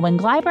Weekly's Owen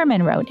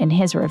Gleiberman wrote in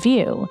his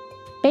review,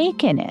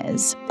 Bacon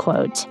is,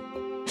 quote,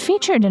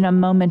 featured in a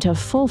moment of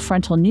full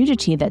frontal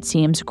nudity that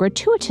seems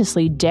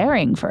gratuitously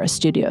daring for a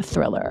studio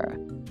thriller.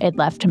 It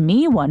left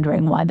me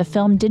wondering why the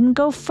film didn't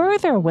go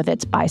further with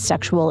its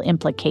bisexual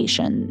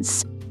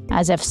implications,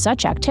 as if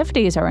such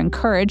activities are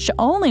encouraged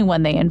only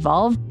when they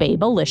involve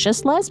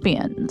babelicious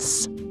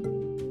lesbians.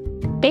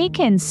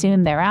 Bacon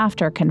soon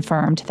thereafter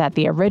confirmed that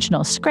the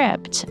original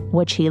script,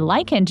 which he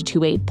likened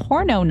to a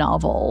porno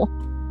novel,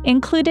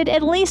 included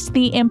at least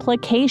the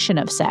implication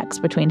of sex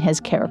between his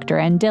character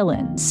and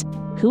Dylan's,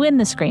 who in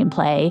the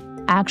screenplay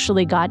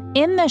actually got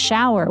in the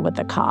shower with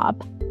the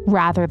cop,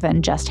 rather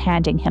than just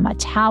handing him a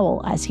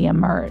towel as he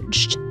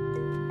emerged.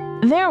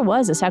 There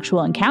was a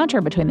sexual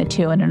encounter between the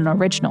two in an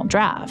original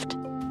draft,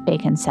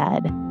 Bacon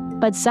said,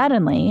 but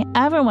suddenly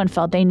everyone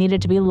felt they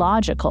needed to be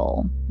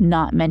logical,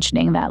 not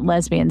mentioning that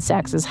lesbian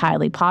sex is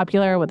highly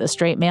popular with a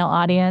straight male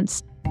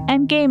audience,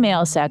 and gay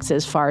male sex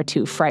is far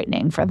too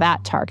frightening for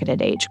that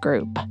targeted age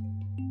group.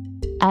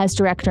 As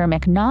director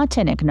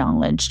McNaughton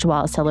acknowledged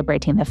while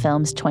celebrating the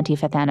film's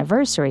 25th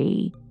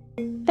anniversary,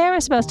 they were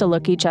supposed to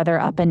look each other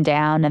up and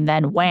down and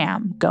then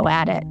wham, go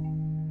at it.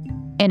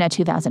 In a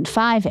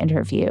 2005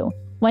 interview,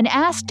 when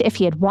asked if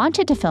he had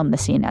wanted to film the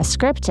scene as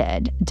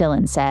scripted,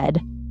 Dylan said,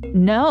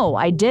 "No,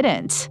 I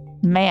didn't.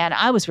 Man,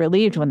 I was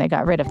relieved when they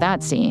got rid of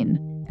that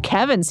scene.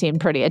 Kevin seemed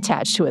pretty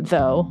attached to it,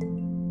 though."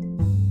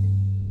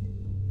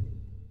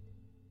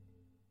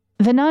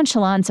 The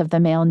nonchalance of the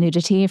male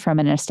nudity from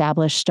an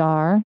established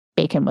star,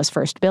 Bacon was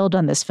first billed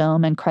on this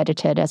film and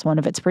credited as one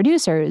of its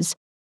producers,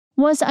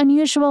 was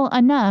unusual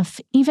enough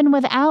even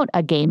without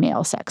a gay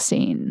male sex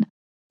scene.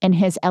 In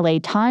his LA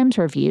Times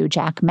review,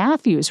 Jack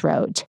Matthews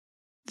wrote,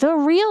 "The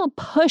real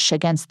push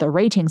against the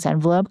ratings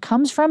envelope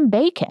comes from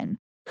Bacon,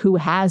 who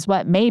has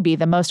what may be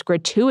the most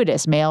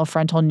gratuitous male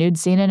frontal nude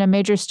scene in a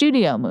major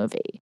studio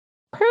movie,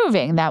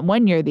 proving that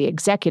when you're the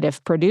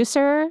executive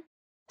producer,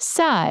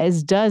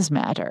 size does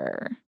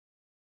matter."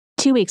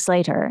 2 weeks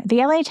later,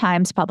 the LA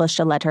Times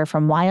published a letter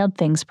from Wild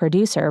Things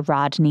producer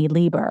Rodney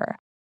Lieber,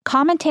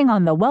 commenting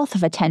on the wealth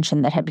of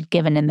attention that had been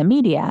given in the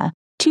media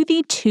to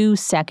the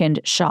 2-second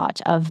shot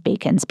of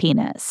Bacon's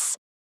penis.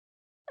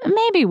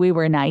 "Maybe we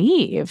were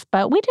naive,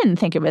 but we didn't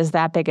think it was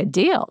that big a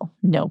deal,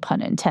 no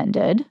pun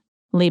intended,"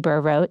 Lieber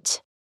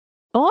wrote.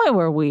 "Boy,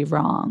 were we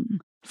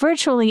wrong.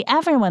 Virtually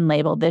everyone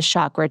labeled this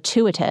shot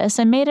gratuitous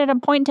and made it a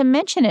point to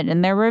mention it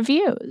in their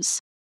reviews.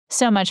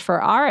 So much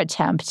for our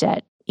attempt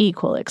at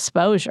equal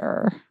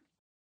exposure."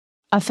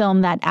 A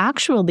film that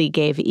actually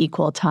gave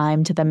equal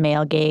time to the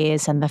male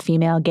gaze and the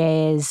female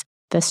gaze,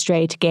 the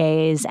straight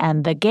gaze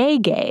and the gay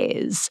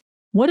gaze,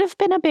 would have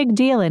been a big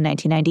deal in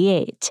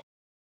 1998.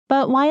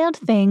 But Wild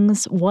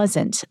Things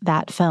wasn't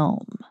that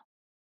film.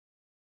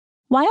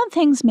 Wild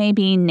Things may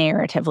be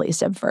narratively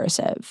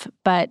subversive,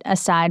 but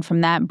aside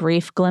from that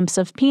brief glimpse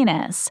of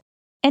penis,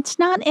 it's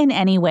not in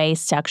any way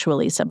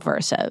sexually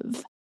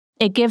subversive.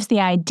 It gives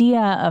the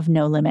idea of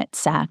no-limit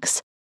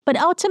sex,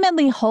 but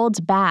ultimately holds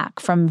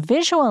back from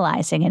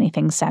visualizing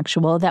anything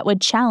sexual that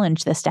would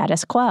challenge the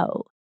status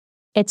quo.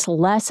 It's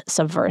less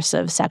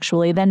subversive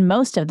sexually than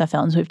most of the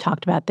films we've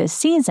talked about this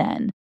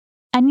season,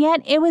 and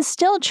yet it was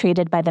still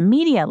treated by the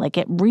media like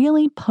it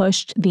really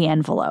pushed the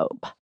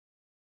envelope.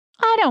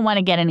 "I don't want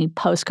to get any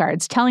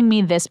postcards telling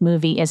me this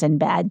movie is in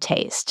bad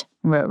taste,"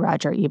 wrote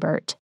Roger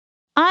Ebert.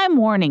 "I'm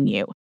warning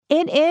you,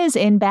 it is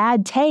in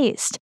bad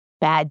taste.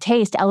 Bad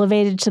taste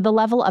elevated to the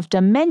level of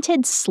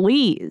demented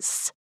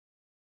sleaze."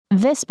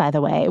 This, by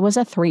the way, was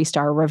a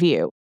 3-star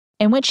review,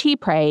 in which he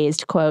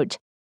praised, quote,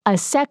 "a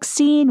sex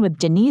scene with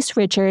Denise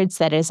Richards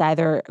that is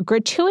either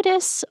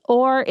gratuitous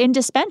or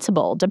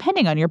indispensable,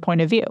 depending on your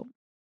point of view."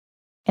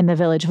 In The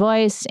Village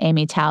Voice,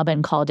 Amy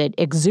Taubin called it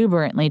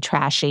exuberantly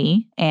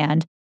trashy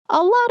and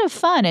a lot of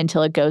fun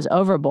until it goes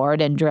overboard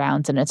and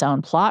drowns in its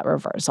own plot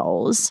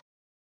reversals.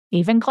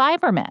 Even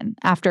Kleiberman,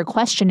 after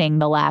questioning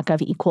the lack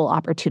of equal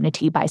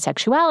opportunity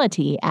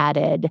bisexuality,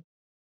 added,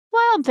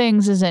 "Wild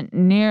Things isn't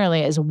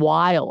nearly as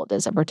wild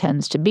as it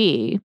pretends to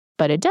be,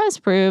 but it does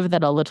prove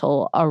that a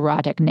little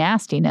erotic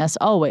nastiness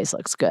always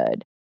looks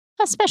good,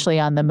 especially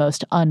on the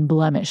most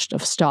unblemished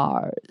of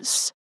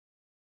stars."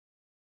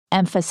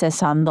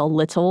 Emphasis on the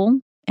little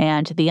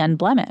and the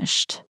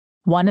unblemished.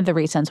 One of the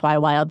reasons why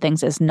Wild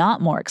Things is not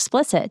more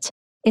explicit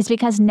is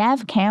because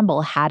Neve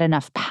Campbell had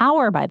enough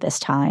power by this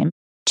time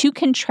to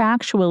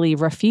contractually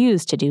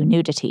refuse to do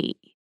nudity.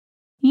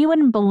 "You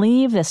wouldn't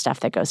believe the stuff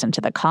that goes into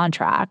the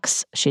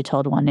contracts," she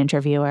told one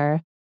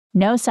interviewer.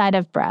 "No side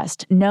of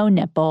breast, no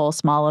nipple,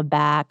 small of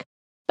back.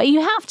 But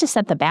you have to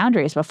set the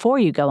boundaries before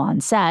you go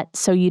on set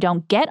so you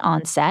don't get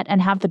on set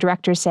and have the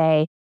director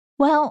say,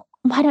 'Well,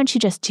 why don't you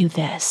just do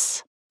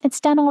this?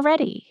 It's done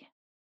already.'"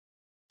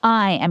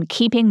 "I am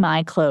keeping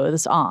my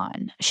clothes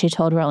on," she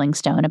told Rolling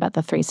Stone about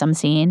the threesome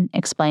scene,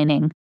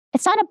 explaining,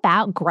 "It's not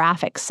about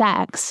graphic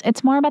sex.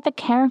 It's more about the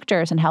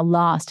characters and how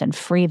lost and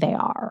free they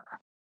are."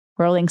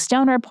 Rolling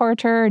Stone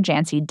reporter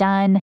Jancy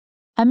Dunn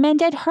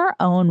amended her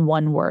own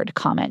one-word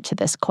comment to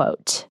this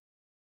quote.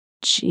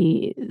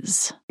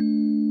 "Jeez."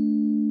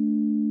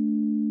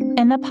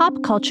 In the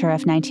pop culture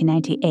of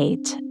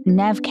 1998,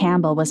 Neve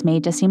Campbell was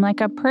made to seem like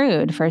a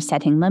prude for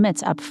setting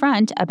limits up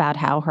front about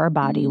how her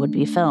body would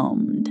be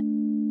filmed.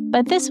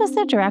 But this was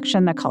the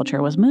direction the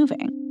culture was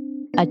moving.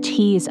 A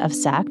tease of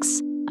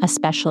sex,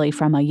 especially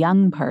from a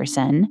young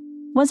person,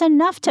 was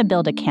enough to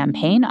build a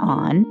campaign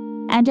on,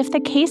 and if the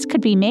case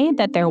could be made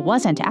that there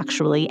wasn't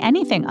actually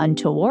anything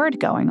untoward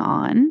going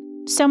on,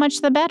 so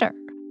much the better.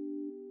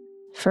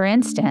 For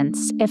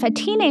instance, if a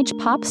teenage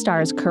pop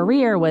star's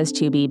career was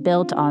to be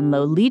built on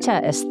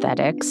Lolita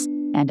aesthetics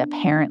and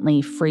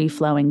apparently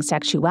free-flowing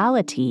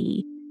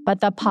sexuality,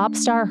 but the pop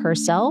star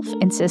herself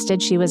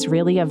insisted she was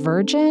really a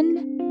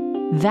virgin,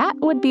 that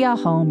would be a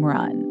home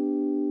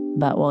run.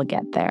 But we'll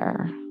get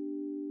there.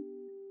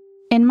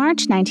 In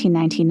March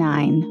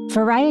 1999,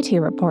 Variety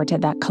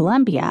reported that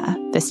Columbia,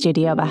 the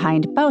studio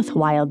behind both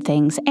Wild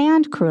Things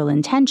and Cruel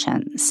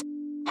Intentions,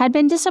 had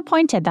been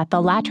disappointed that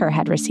the latter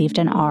had received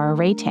an R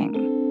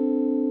rating.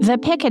 The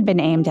pick had been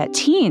aimed at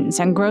teens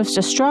and grossed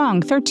a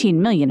strong $13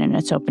 million in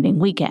its opening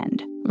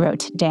weekend,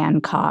 wrote Dan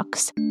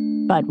Cox.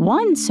 But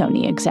one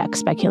Sony exec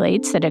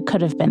speculates that it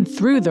could have been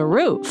through the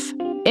roof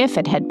if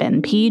it had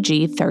been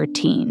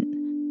PG-13.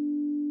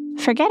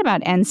 Forget about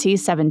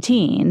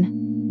NC-17.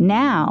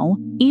 Now,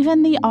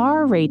 even the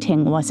R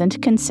rating wasn't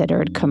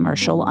considered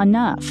commercial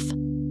enough.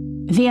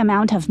 The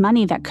amount of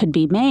money that could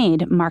be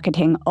made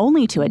marketing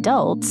only to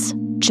adults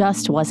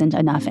just wasn't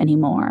enough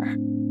anymore.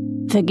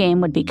 The game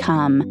would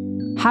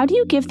become, how do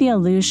you give the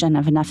illusion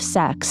of enough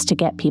sex to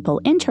get people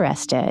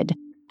interested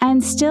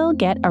and still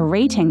get a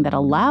rating that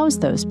allows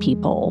those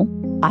people,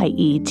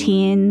 i.e.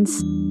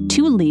 teens,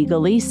 to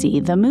legally see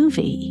the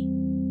movie?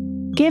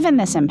 Given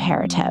this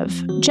imperative,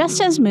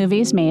 just as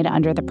movies made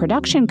under the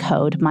production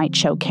code might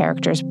show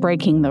characters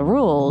breaking the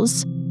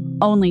rules,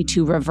 only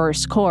to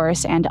reverse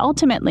course and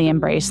ultimately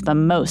embrace the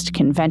most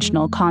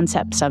conventional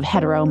concepts of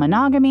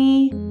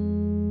heteromonogamy,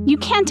 you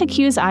can't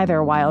accuse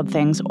either Wild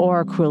Things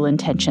or Cruel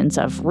Intentions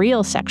of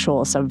real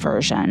sexual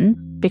subversion,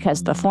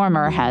 because the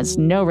former has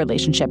no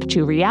relationship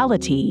to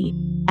reality,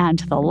 and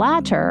the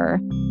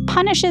latter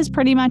punishes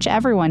pretty much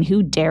everyone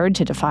who dared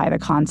to defy the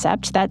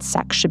concept that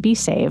sex should be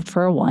saved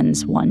for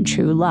one's one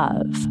true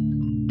love.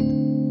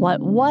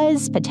 What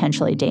was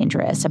potentially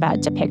dangerous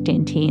about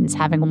depicting teens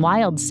having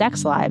wild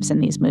sex lives in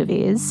these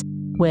movies,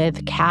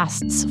 with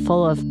casts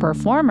full of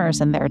performers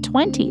in their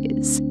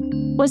 20s,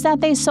 was that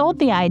they sold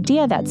the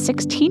idea that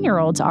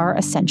 16-year-olds are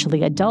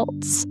essentially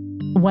adults,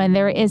 when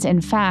there is in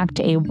fact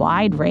a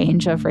wide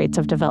range of rates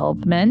of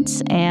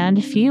development,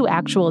 and few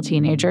actual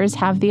teenagers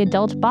have the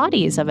adult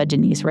bodies of a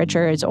Denise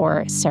Richards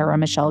or Sarah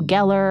Michelle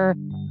Gellar,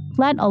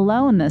 let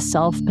alone the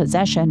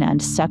self-possession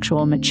and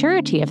sexual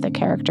maturity of the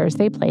characters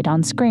they played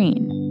on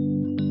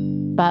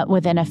screen. But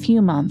within a few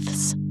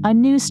months, a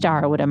new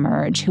star would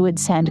emerge who would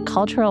send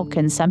cultural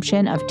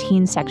consumption of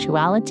teen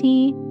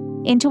sexuality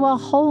into a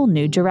whole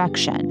new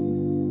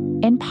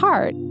direction, in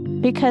part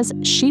because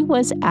she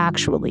was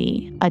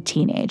actually a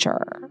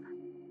teenager.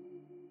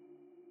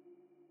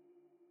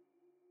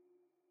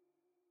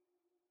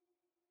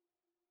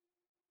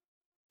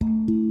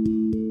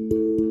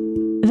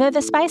 Though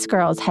the Spice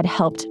Girls had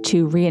helped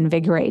to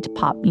reinvigorate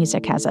pop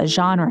music as a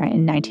genre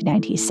in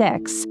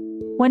 1996,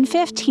 when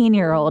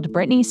 15-year-old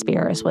Britney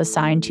Spears was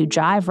signed to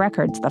Jive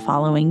Records the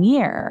following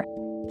year,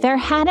 there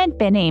hadn't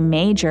been a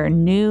major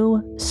new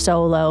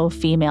solo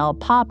female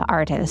pop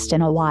artist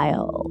in a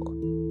while.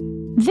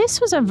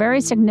 This was a very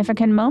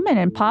significant moment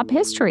in pop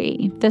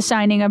history, the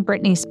signing of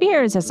Britney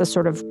Spears as a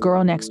sort of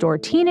girl-next-door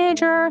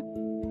teenager,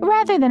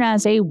 rather than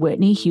as a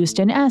Whitney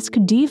Houston-esque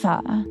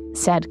diva,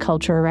 said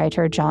culture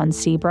writer John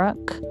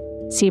Seabrook.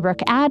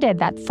 Seabrook added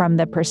that from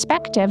the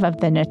perspective of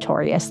the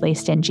notoriously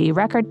stingy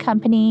record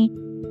company,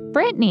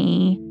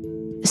 Britney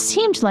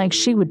seemed like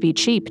she would be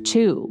cheap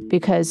too,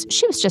 because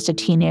she was just a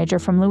teenager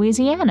from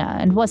Louisiana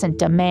and wasn't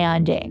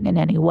demanding in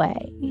any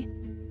way.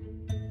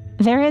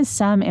 There is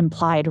some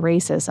implied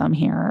racism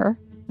here.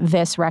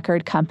 This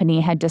record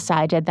company had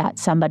decided that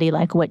somebody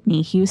like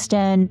Whitney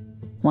Houston,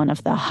 one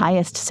of the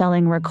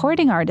highest-selling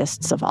recording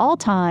artists of all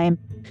time,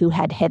 who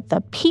had hit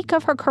the peak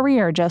of her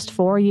career just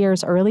 4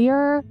 years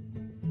earlier,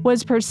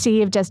 was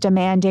perceived as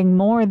demanding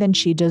more than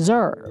she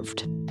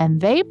deserved, and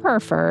they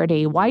preferred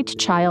a white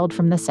child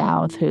from the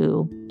South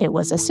who, it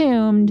was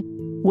assumed,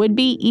 would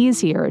be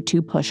easier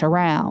to push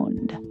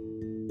around.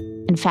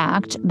 In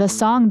fact, the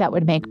song that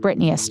would make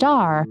Britney a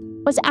star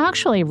was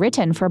actually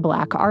written for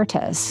Black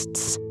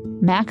artists.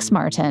 Max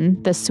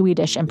Martin, the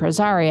Swedish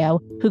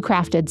impresario who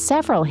crafted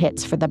several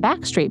hits for the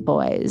Backstreet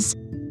Boys,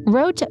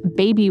 wrote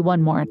Baby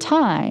One More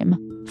Time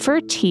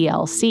for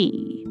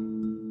TLC.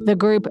 The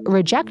group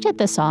rejected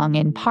the song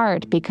in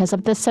part because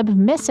of the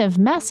submissive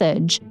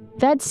message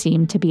that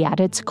seemed to be at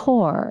its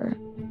core.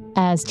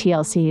 As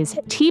TLC's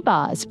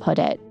T-Boz put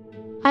it,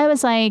 I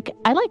was like,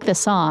 I like the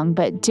song,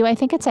 but do I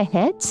think it's a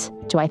hit?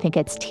 Do I think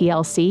it's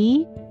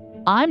TLC?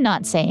 I'm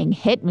not saying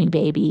hit me,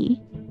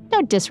 baby.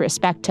 No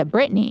disrespect to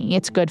Britney,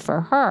 it's good for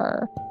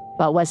her.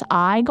 But was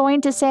I going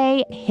to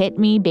say hit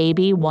me,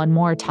 baby, one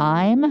more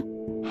time?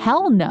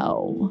 Hell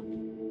no.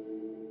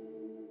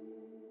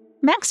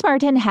 Max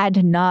Martin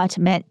had not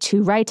meant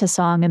to write a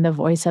song in the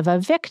voice of a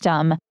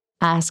victim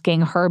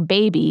asking her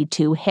baby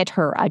to hit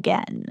her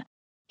again.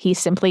 He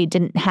simply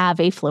didn't have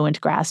a fluent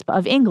grasp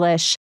of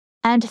English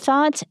and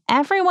thought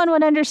everyone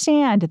would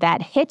understand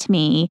that hit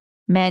me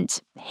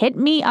meant hit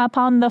me up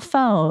on the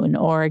phone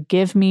or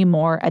give me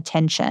more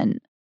attention.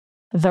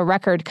 The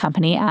record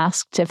company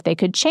asked if they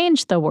could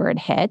change the word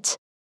hit,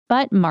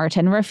 but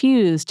Martin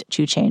refused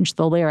to change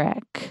the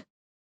lyric.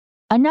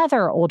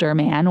 Another older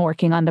man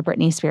working on the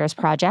Britney Spears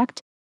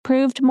project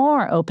proved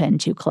more open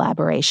to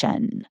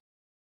collaboration.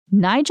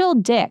 Nigel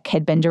Dick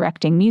had been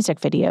directing music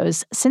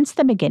videos since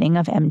the beginning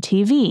of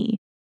MTV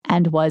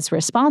and was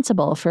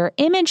responsible for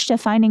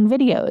image-defining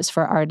videos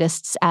for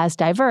artists as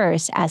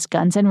diverse as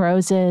Guns N'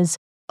 Roses,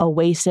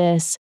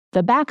 Oasis,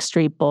 the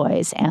Backstreet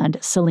Boys, and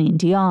Celine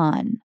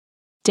Dion.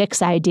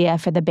 Dick's idea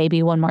for the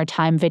Baby One More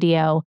Time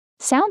video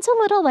sounds a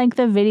little like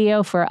the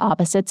video for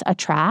Opposites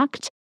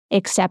Attract,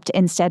 except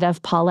instead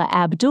of Paula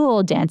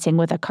Abdul dancing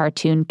with a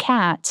cartoon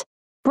cat,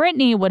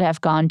 Britney would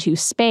have gone to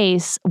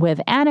space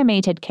with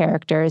animated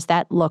characters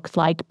that looked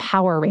like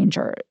Power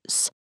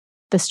Rangers.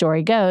 The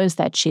story goes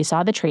that she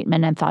saw the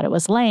treatment and thought it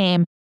was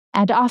lame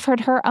and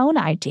offered her own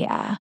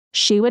idea,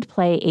 she would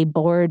play a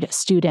bored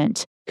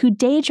student who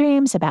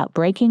daydreams about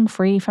breaking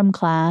free from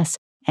class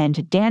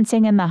and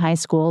dancing in the high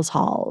school's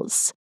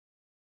halls.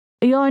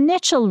 Your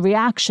initial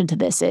reaction to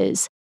this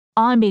is,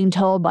 I'm being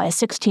told by a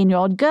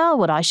 16-year-old girl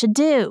what I should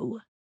do,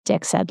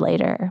 Dick said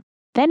later.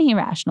 Then he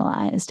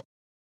rationalized.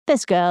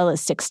 This girl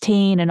is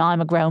 16 and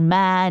I'm a grown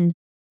man.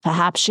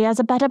 Perhaps she has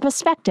a better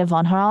perspective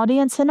on her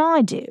audience than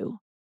I do.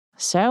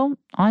 So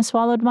I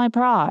swallowed my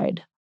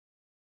pride.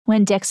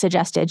 When Dick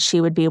suggested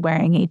she would be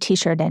wearing a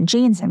t-shirt and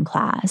jeans in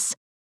class,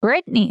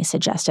 Britney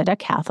suggested a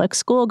Catholic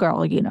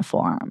schoolgirl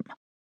uniform.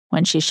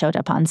 When she showed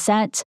up on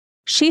set,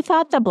 she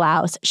thought the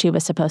blouse she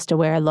was supposed to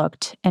wear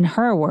looked, in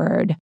her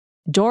word,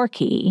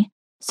 dorky,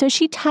 so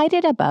she tied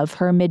it above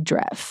her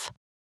midriff.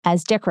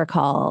 As Dick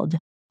recalled,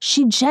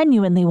 she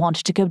genuinely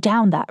wanted to go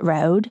down that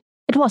road.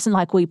 It wasn't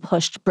like we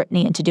pushed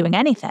Britney into doing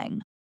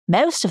anything.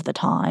 Most of the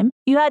time,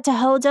 you had to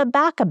hold her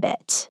back a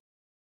bit.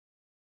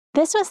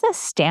 This was the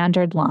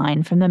standard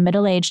line from the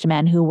middle-aged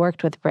men who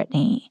worked with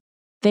Britney.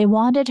 They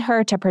wanted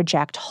her to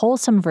project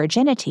wholesome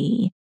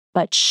virginity,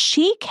 but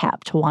she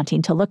kept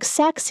wanting to look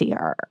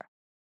sexier.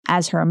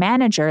 As her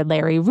manager,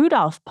 Larry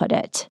Rudolph, put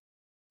it,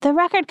 the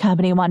record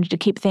company wanted to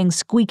keep things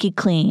squeaky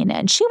clean,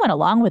 and she went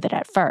along with it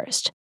at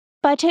first.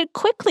 But it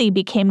quickly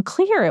became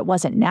clear it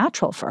wasn't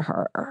natural for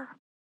her.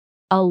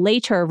 A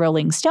later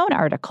Rolling Stone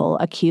article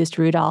accused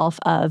Rudolph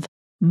of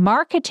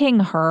marketing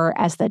her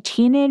as the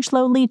teenage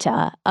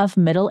Lolita of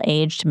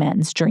middle-aged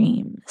men's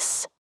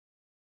dreams.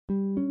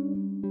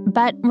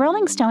 But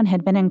Rolling Stone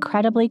had been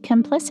incredibly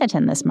complicit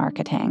in this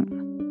marketing.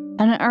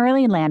 An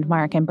early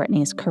landmark in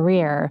Britney's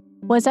career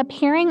was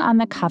appearing on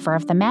the cover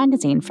of the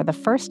magazine for the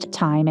first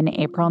time in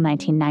April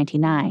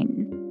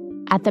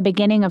 1999. At the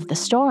beginning of the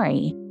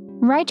story,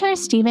 writer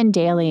Stephen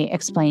Daly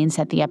explains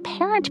that the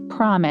apparent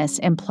promise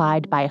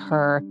implied by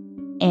her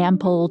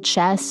ample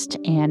chest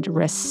and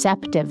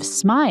receptive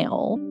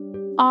smile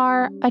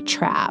are a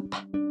trap.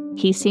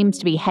 He seems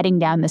to be heading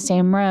down the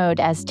same road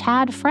as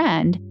Tad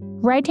Friend,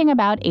 writing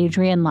about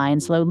Adrian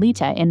Lyne's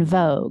Lolita in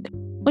Vogue,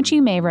 which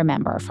you may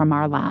remember from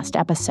our last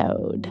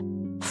episode.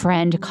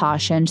 Friend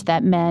cautioned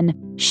that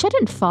men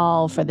shouldn't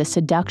fall for the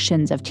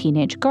seductions of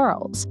teenage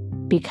girls,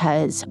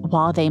 because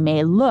while they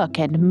may look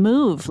and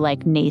move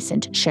like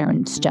nascent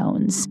Sharon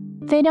Stones,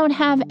 they don't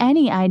have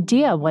any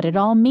idea what it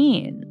all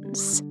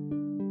means.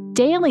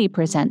 Daly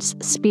presents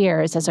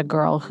Spears as a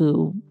girl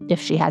who,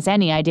 if she has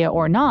any idea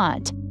or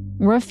not,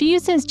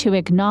 refuses to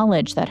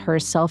acknowledge that her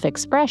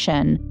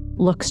self-expression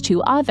looks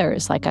to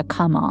others like a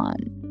come-on.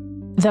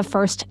 The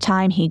first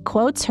time he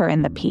quotes her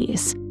in the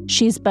piece,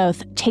 she's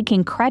both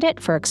taking credit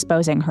for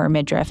exposing her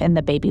midriff in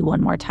the Baby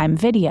One More Time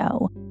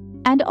video,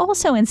 and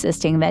also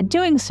insisting that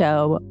doing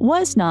so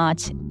was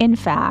not, in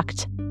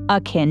fact,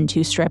 akin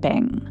to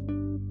stripping.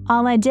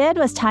 All I did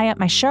was tie up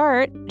my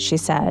shirt, she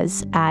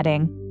says,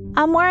 adding,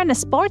 I'm wearing a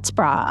sports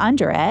bra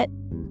under it.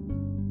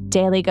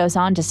 Daly goes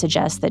on to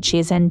suggest that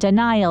she's in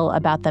denial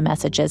about the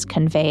messages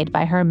conveyed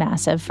by her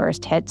massive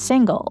first hit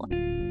single,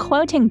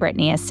 quoting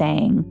Britney as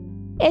saying,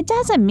 It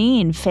doesn't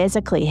mean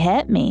physically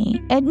hit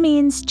me. It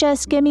means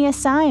just give me a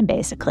sign,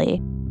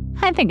 basically.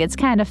 I think it's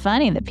kind of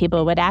funny that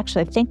people would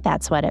actually think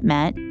that's what it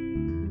meant.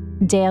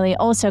 Daly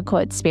also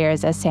quotes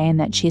Spears as saying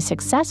that she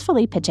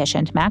successfully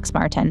petitioned Max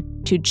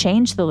Martin to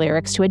change the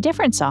lyrics to a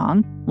different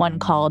song, one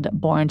called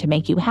Born to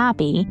Make You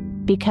Happy,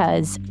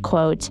 because,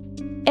 quote,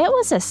 it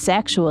was a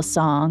sexual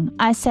song.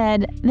 I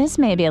said, this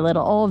may be a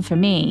little old for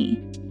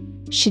me.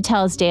 She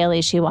tells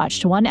Daly she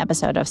watched one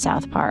episode of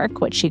South Park,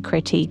 which she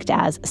critiqued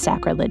as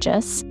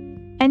sacrilegious,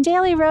 and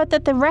Daly wrote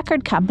that the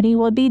record company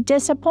would be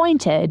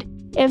disappointed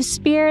if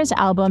Spears'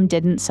 album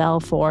didn't sell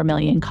 4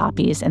 million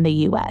copies in the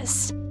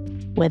US.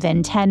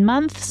 Within 10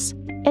 months,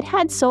 it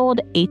had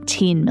sold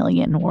 18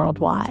 million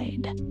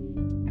worldwide.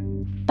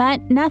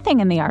 But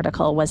nothing in the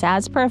article was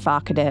as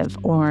provocative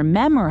or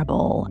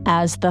memorable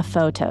as the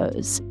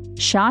photos,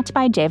 shot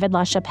by David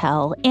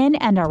LaChapelle in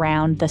and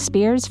around the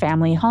Spears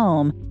family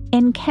home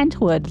in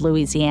Kentwood,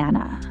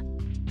 Louisiana.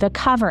 The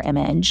cover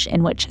image,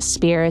 in which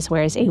Spears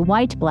wears a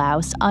white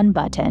blouse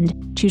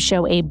unbuttoned to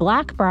show a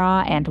black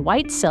bra and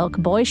white silk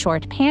boy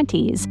short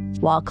panties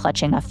while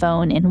clutching a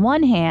phone in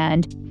one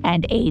hand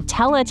and a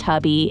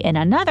Teletubby in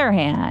another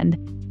hand,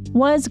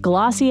 was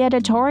glossy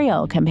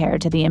editorial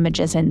compared to the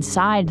images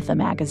inside the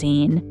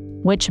magazine,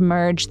 which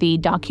merged the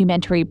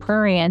documentary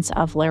prurience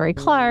of Larry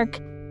Clark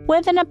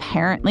with an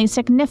apparently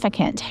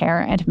significant hair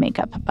and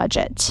makeup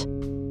budget.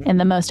 In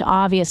the most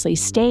obviously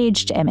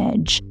staged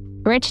image,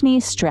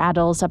 Britney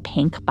straddles a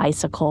pink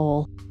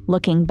bicycle,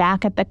 looking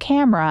back at the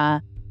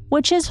camera,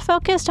 which is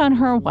focused on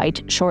her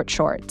white short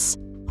shorts,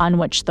 on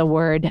which the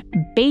word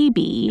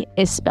baby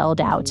is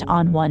spelled out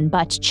on one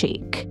butt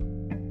cheek.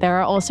 There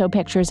are also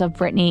pictures of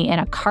Britney in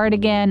a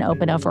cardigan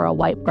open over a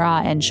white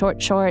bra and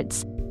short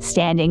shorts,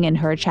 standing in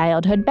her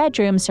childhood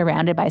bedroom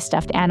surrounded by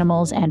stuffed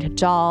animals and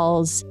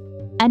dolls,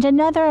 and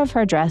another of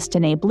her dressed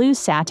in a blue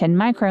satin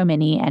micro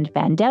mini and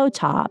bandeau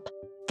top,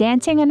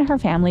 dancing in her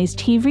family's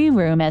TV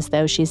room as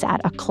though she's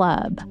at a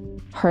club.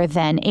 Her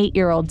then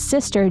 8-year-old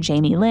sister,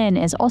 Jamie Lynn,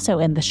 is also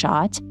in the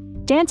shot,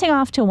 dancing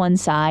off to one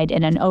side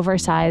in an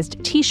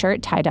oversized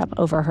t-shirt tied up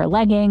over her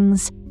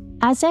leggings,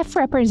 as if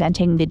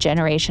representing the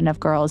generation of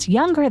girls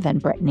younger than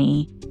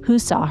Britney who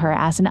saw her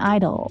as an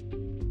idol.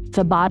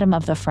 The bottom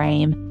of the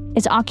frame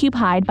is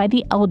occupied by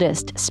the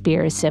eldest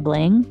Spears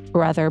sibling,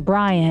 brother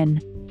Brian,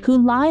 who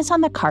lies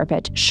on the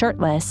carpet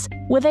shirtless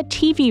with a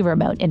TV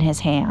remote in his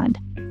hand,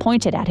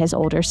 pointed at his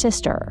older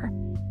sister,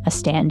 a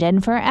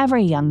stand-in for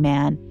every young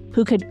man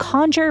who could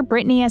conjure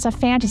Britney as a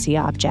fantasy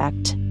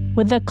object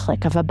with the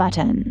click of a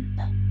button.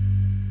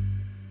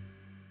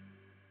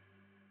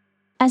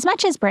 As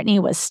much as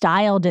Britney was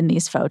styled in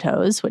these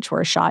photos, which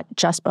were shot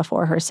just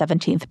before her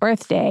 17th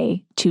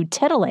birthday, to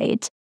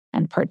titillate,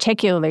 and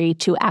particularly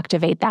to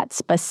activate that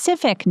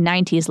specific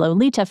 90s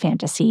Lolita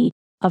fantasy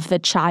of the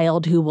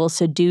child who will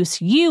seduce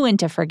you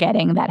into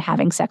forgetting that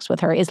having sex with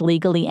her is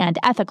legally and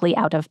ethically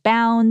out of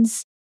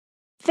bounds,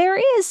 there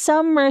is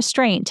some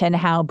restraint in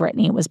how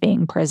Britney was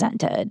being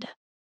presented.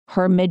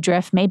 Her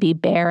midriff may be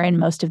bare in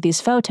most of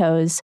these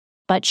photos,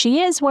 but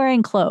she is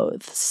wearing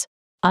clothes,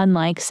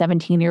 unlike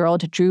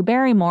 17-year-old Drew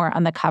Barrymore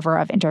on the cover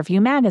of Interview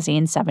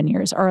magazine 7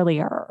 years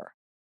earlier.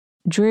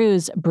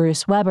 Drew's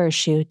Bruce Weber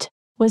shoot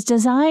was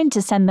designed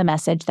to send the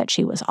message that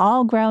she was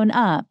all grown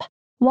up,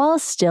 while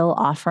still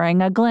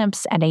offering a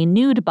glimpse at a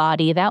nude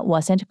body that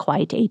wasn't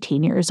quite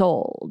 18 years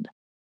old.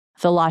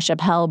 The La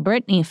Chapelle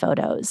Britney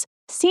photos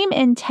seem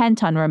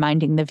intent on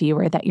reminding the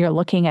viewer that you're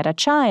looking at a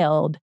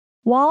child,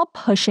 while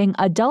pushing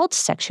adult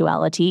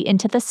sexuality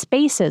into the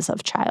spaces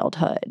of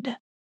childhood.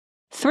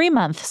 3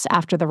 months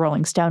after the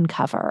Rolling Stone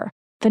cover,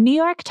 the New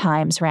York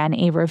Times ran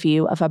a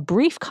review of a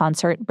brief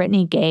concert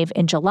Britney gave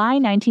in July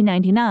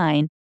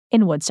 1999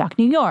 in Woodstock,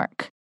 New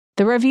York.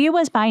 The review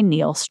was by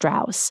Neil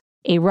Strauss,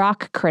 a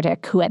rock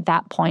critic who at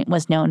that point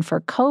was known for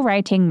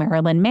co-writing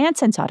Marilyn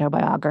Manson's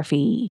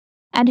autobiography,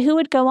 and who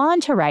would go on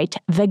to write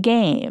The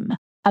Game,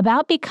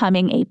 about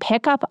becoming a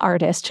pickup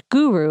artist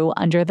guru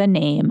under the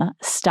name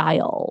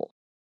Style.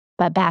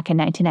 But back in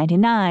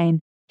 1999,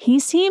 he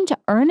seemed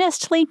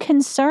earnestly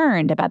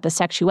concerned about the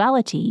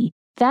sexuality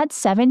that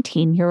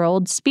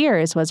 17-year-old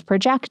Spears was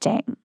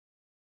projecting.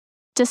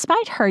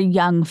 Despite her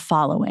young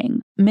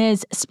following,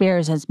 Ms.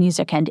 Spears'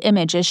 music and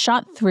image is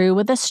shot through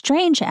with a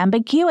strange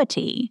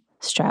ambiguity,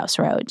 Strauss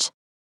wrote.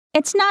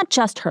 It's not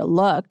just her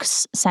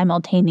looks,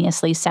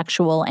 simultaneously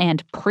sexual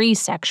and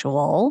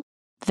pre-sexual.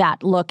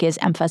 That look is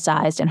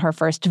emphasized in her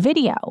first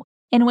video,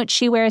 in which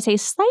she wears a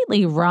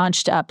slightly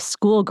raunched-up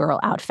schoolgirl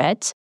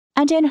outfit,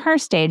 and in her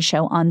stage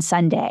show on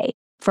Sunday,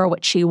 for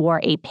which she wore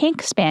a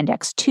pink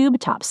spandex tube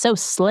top so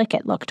slick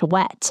it looked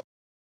wet.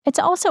 It's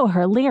also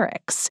her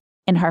lyrics.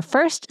 In her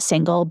first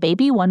single,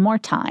 Baby One More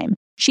Time,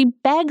 she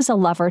begs a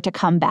lover to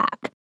come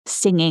back,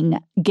 singing,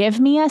 "Give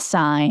me a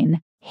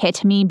sign,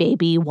 hit me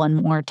baby one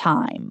more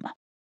time."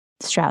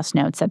 Strauss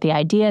notes that the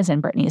ideas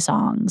in Britney's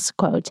songs,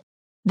 quote,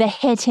 "The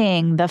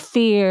hitting, the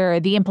fear,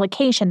 the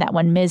implication that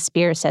when Ms.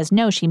 Spears says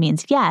no, she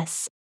means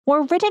yes,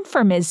 were written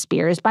for Ms.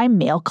 Spears by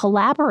male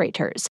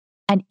collaborators,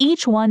 and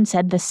each one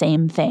said the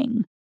same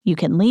thing. You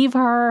can leave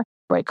her,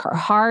 break her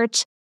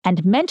heart,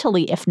 and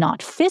mentally, if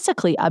not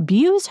physically,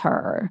 abuse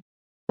her,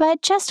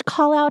 but just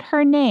call out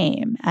her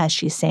name as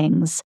she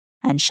sings,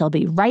 and she'll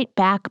be right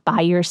back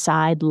by your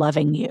side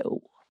loving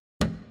you."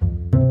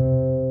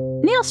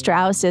 Neil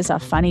Strauss is a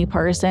funny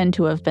person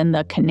to have been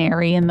the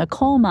canary in the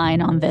coal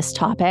mine on this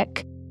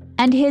topic,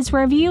 and his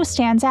review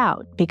stands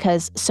out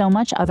because so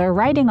much other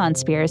writing on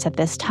Spears at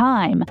this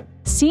time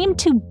seemed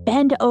to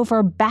bend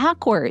over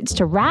backwards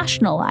to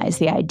rationalize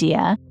the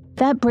idea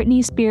that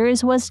Britney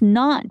Spears was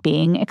not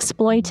being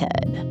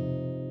exploited.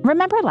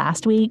 Remember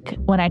last week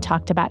when I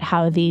talked about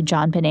how the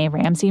JonBenet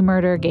Ramsey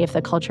murder gave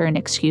the culture an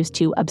excuse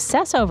to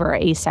obsess over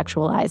a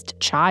sexualized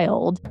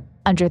child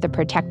under the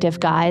protective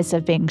guise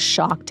of being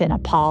shocked and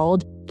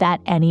appalled that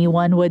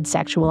anyone would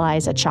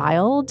sexualize a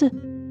child?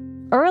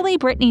 Early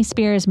Britney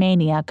Spears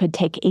mania could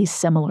take a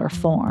similar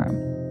form,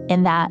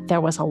 in that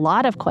there was a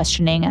lot of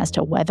questioning as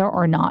to whether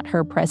or not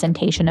her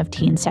presentation of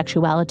teen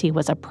sexuality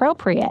was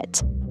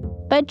appropriate.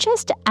 But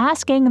just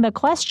asking the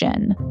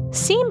question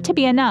seemed to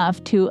be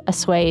enough to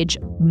assuage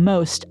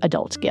most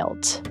adult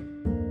guilt.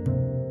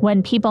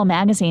 When People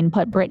magazine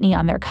put Britney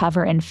on their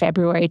cover in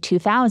February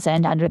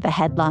 2000 under the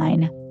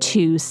headline,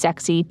 "Too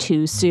Sexy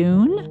Too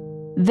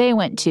Soon?" they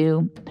went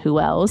to, who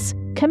else?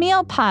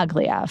 Camille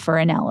Paglia for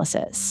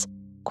analysis.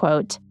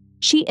 Quote,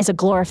 "She is a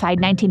glorified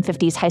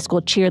 1950s high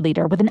school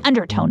cheerleader with an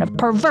undertone of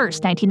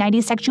perverse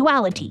 1990s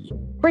sexuality.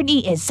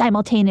 Britney is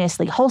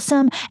simultaneously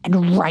wholesome and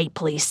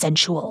ripely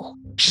sensual.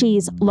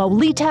 She's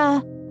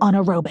Lolita on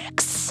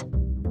aerobics."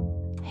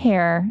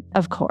 Here,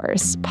 of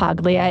course,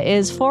 Paglia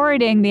is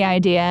forwarding the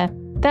idea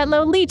that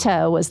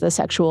Lolita was the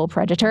sexual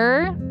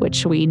predator,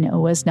 which we know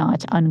was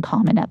not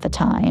uncommon at the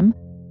time.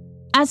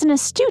 As an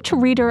astute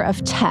reader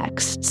of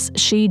texts,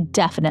 she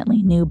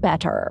definitely knew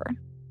better.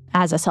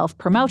 As a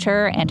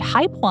self-promoter and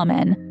hype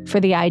woman for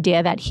the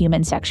idea that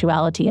human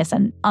sexuality is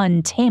an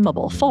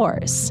untamable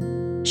force,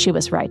 she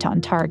was right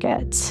on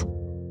target.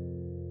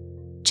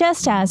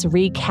 Just as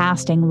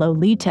recasting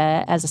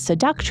Lolita as a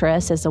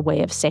seductress is a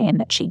way of saying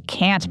that she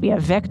can't be a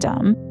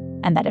victim,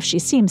 and that if she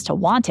seems to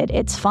want it,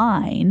 it's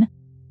fine.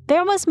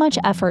 There was much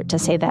effort to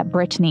say that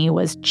Britney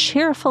was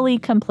cheerfully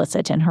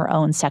complicit in her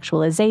own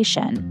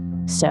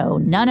sexualization, so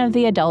none of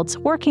the adults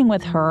working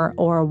with her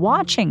or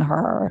watching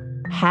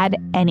her had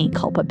any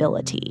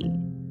culpability.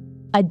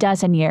 A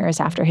dozen years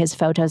after his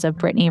photos of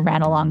Britney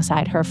ran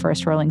alongside her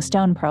first Rolling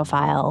Stone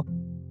profile,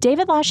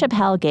 David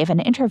LaChapelle gave an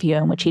interview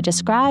in which he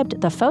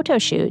described the photo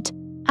shoot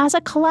as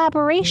a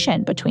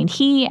collaboration between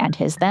he and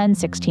his then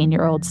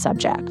 16-year-old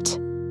subject.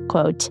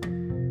 Quote,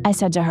 "I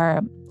said to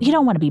her, 'You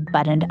don't want to be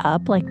buttoned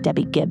up like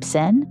Debbie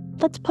Gibson.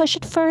 Let's push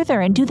it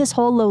further and do this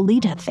whole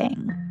Lolita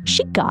thing.'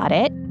 She got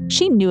it.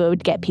 She knew it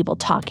would get people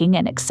talking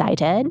and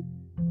excited."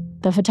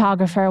 The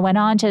photographer went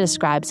on to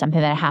describe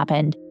something that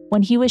happened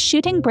when he was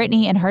shooting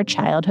Britney in her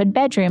childhood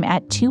bedroom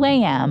at 2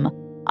 a.m.,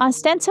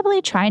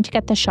 ostensibly trying to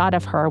get the shot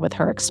of her with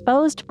her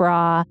exposed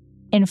bra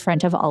in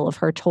front of all of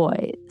her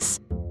toys.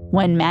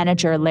 When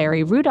manager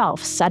Larry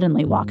Rudolph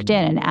suddenly walked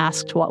in and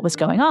asked what was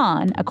going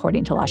on,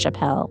 according to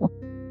LaChapelle,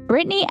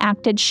 Britney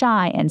acted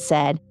shy and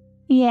said,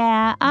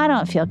 "Yeah, I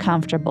don't feel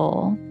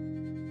comfortable."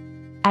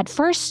 "At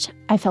first,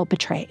 I felt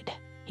betrayed,"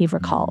 he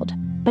recalled.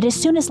 "But as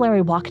soon as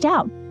Larry walked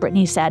out,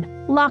 Britney said,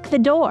 'Lock the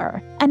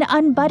door,' and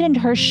unbuttoned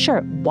her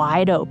shirt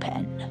wide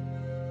open."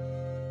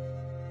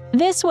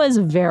 This was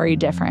very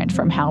different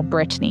from how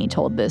Britney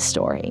told this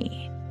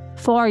story.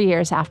 4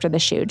 years after the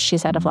shoot, she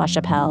said of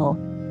LaChapelle,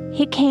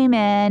 "He came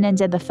in and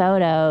did the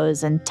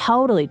photos and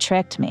totally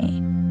tricked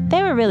me.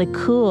 They were really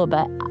cool,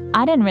 but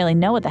I didn't really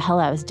know what the hell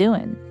I was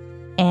doing.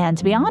 And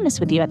to be honest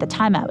with you, at the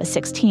time I was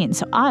 16,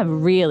 so I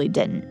really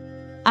didn't.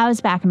 I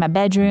was back in my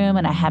bedroom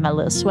and I had my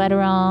little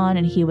sweater on,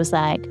 and he was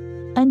like,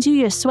 'Undo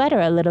your sweater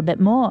a little bit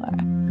more.'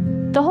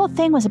 The whole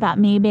thing was about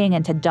me being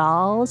into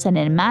dolls, and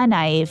in my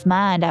naive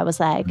mind, I was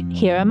like,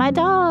 'Here are my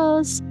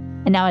dolls.'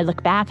 And now I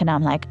look back and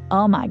I'm like,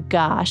 oh my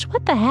gosh,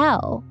 what the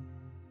hell?"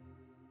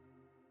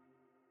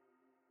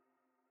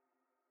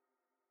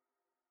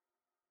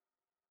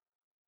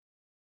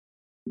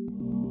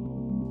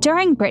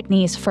 During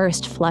Britney's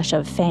first flush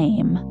of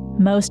fame,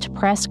 most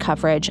press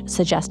coverage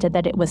suggested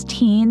that it was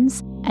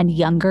teens and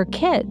younger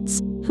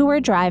kids who were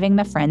driving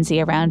the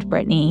frenzy around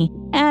Britney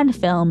and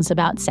films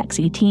about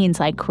sexy teens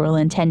like Cruel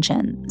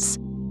Intentions.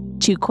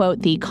 To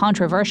quote the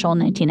controversial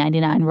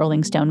 1999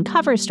 Rolling Stone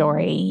cover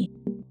story,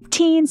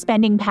 "Teen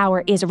spending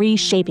power is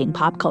reshaping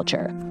pop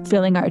culture,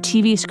 filling our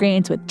TV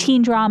screens with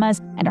teen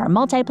dramas and our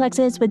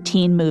multiplexes with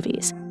teen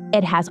movies.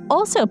 It has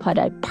also put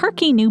a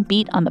perky new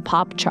beat on the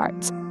pop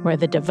charts, where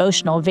the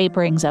devotional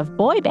vaporings of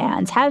boy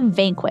bands have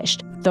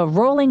vanquished the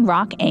rolling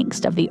rock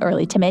angst of the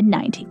early to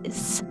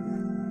mid-90s.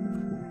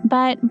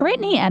 But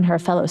Britney and her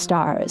fellow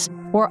stars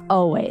were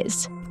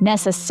always,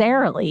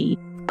 necessarily,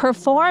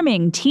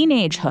 performing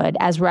teenagehood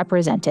as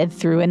represented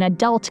through an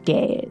adult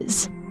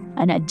gaze.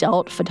 An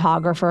adult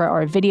photographer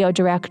or video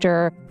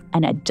director,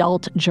 an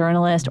adult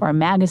journalist or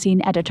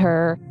magazine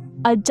editor,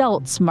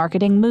 adults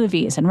marketing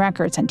movies and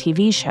records and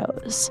TV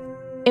shows.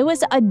 It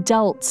was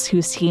adults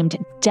who seemed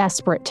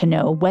desperate to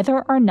know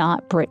whether or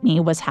not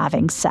Britney was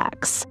having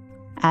sex,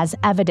 as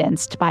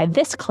evidenced by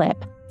this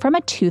clip from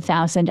a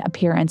 2000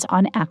 appearance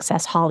on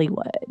Access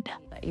Hollywood.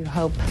 You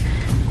hope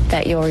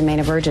that you'll remain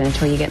a virgin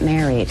until you get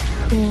married.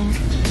 Yeah.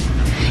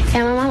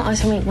 Yeah, my mom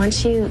always told me,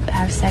 once you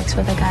have sex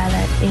with a guy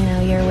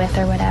that, you're with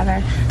or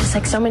whatever, it's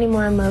like so many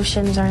more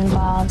emotions are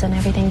involved and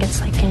everything gets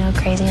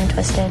crazy and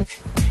twisted.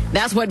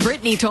 That's what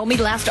Britney told me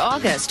last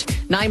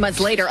August. 9 months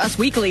later, Us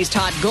Weekly's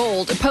Todd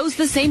Gold posed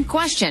the same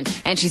question.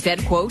 And she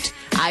said, quote,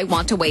 "I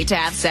want to wait to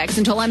have sex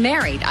until I'm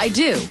married. I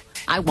do.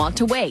 I want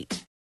to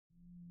wait."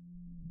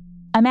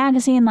 A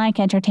magazine like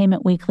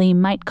Entertainment Weekly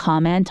might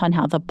comment on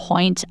how the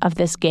point of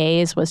this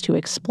gaze was to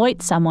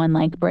exploit someone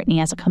like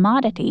Britney as a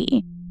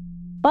commodity,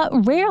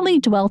 but rarely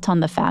dwelt on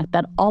the fact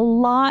that a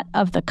lot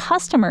of the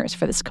customers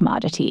for this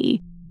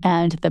commodity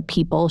and the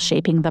people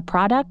shaping the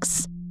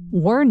products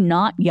were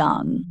not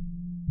young.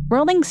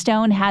 Rolling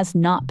Stone has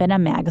not been a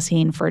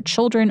magazine for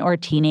children or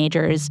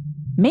teenagers,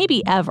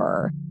 maybe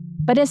ever.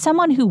 But as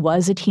someone who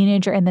was a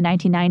teenager in the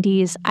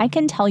 1990s, I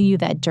can tell you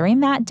that during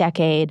that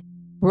decade,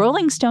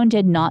 Rolling Stone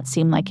did not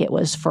seem like it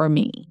was for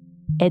me.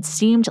 It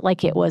seemed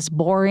like it was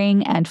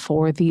boring and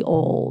for the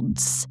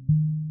olds.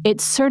 It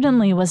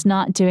certainly was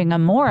not doing a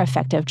more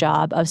effective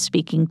job of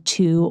speaking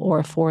to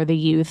or for the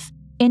youth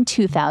in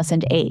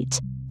 2008,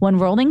 when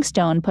Rolling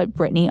Stone put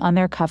Britney on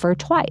their cover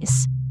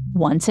twice.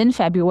 Once in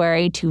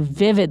February to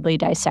vividly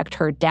dissect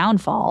her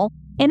downfall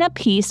in a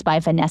piece by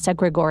Vanessa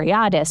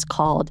Grigoriadis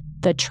called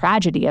The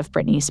Tragedy of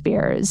Britney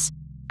Spears,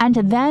 and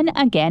then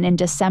again in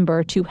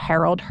December to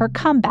herald her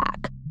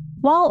comeback,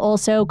 while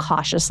also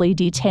cautiously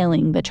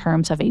detailing the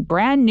terms of a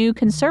brand new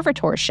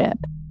conservatorship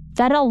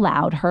that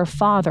allowed her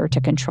father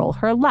to control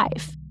her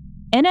life,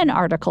 in an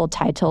article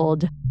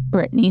titled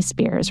Britney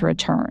Spears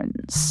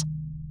Returns.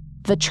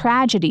 The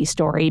tragedy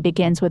story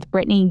begins with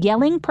Britney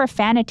yelling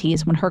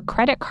profanities when her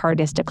credit card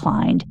is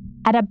declined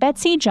at a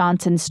Betsy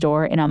Johnson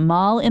store in a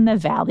mall in the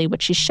Valley,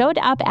 which she showed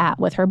up at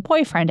with her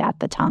boyfriend at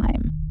the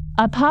time,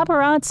 a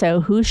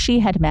paparazzo who she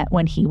had met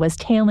when he was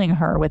tailing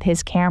her with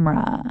his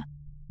camera.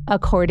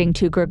 According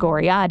to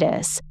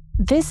Gregoriadis,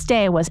 this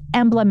day was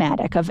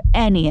emblematic of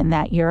any in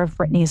that year of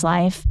Britney's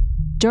life,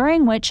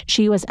 during which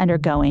she was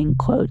undergoing,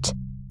 quote,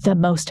 the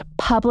most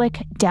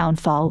public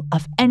downfall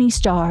of any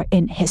star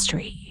in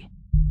history.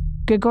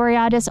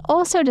 Gregoriadis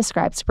also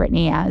describes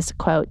Britney as,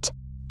 quote,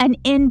 an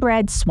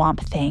inbred swamp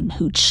thing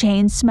who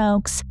chain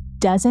smokes,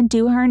 doesn't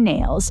do her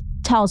nails,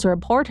 tells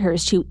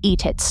reporters to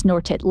eat it,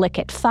 snort it, lick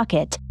it, fuck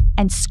it,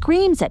 and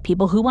screams at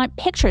people who want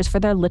pictures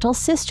for their little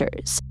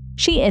sisters.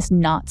 She is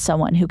not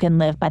someone who can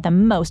live by the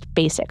most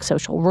basic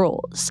social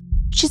rules.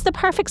 She's the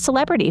perfect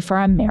celebrity for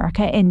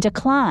America in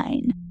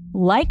decline.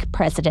 Like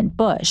President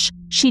Bush,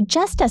 she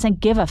just doesn't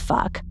give a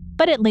fuck,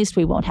 but at least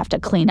we won't have to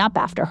clean up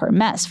after her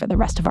mess for the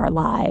rest of our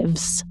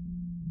lives.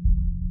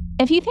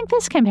 If you think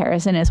this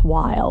comparison is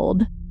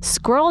wild,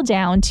 scroll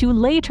down to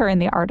later in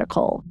the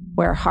article,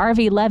 where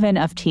Harvey Levin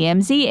of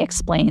TMZ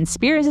explains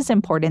Spears'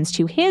 importance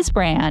to his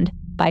brand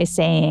by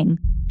saying,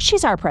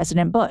 she's our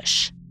President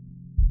Bush.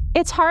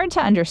 It's hard to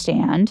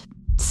understand,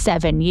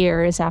 7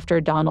 years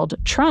after Donald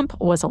Trump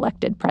was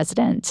elected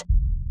president,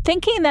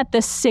 thinking that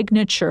the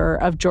signature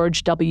of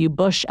George W.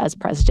 Bush as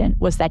president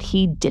was that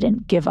he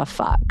didn't give a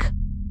fuck.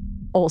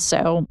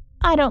 Also,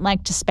 I don't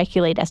like to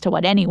speculate as to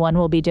what anyone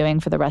will be doing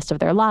for the rest of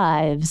their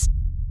lives,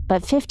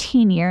 but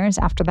 15 years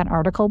after that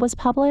article was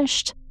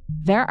published,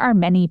 there are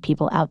many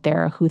people out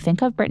there who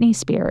think of Britney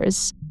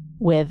Spears,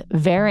 with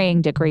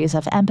varying degrees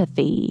of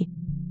empathy,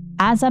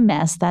 as a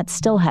mess that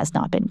still has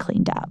not been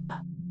cleaned up.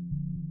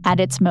 At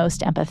its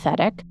most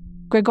empathetic,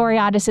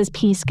 Gregoriadis'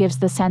 piece gives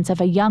the sense of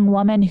a young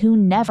woman who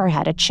never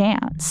had a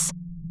chance,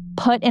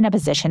 put in a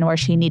position where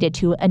she needed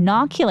to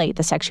inoculate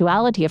the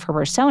sexuality of her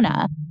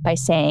persona by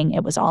saying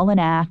it was all an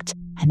act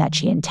and that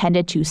she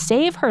intended to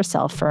save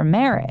herself for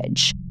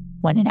marriage,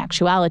 when in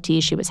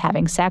actuality she was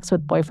having sex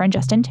with boyfriend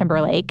Justin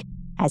Timberlake,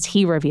 as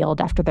he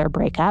revealed after their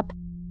breakup,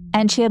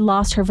 and she had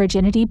lost her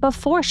virginity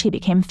before she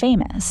became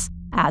famous,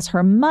 as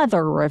her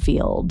mother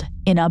revealed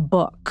in a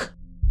book.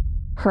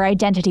 Her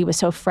identity was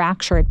so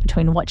fractured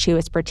between what she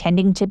was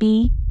pretending to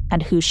be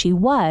and who she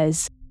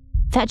was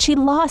that she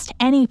lost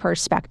any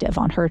perspective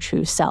on her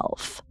true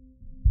self.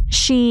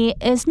 She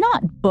is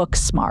not book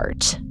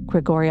smart,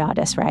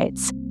 Gregoriadis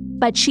writes,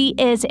 but she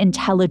is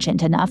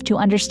intelligent enough to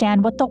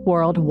understand what the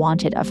world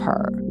wanted of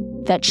her,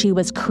 that she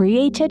was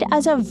created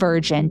as a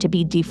virgin to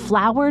be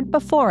deflowered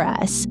before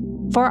us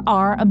for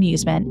our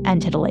amusement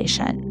and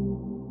titillation.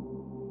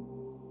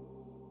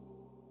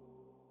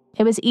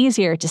 It was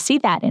easier to see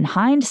that in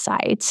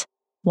hindsight,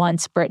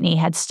 once Britney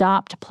had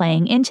stopped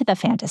playing into the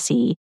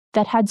fantasy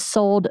that had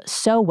sold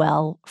so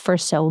well for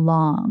so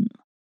long.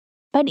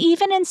 But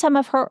even in some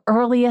of her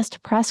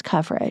earliest press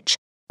coverage,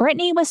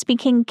 Britney was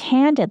speaking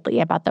candidly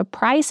about the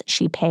price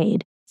she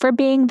paid for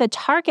being the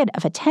target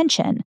of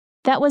attention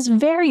that was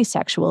very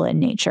sexual in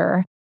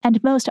nature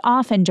and most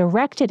often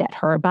directed at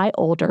her by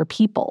older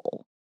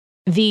people.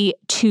 The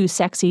Too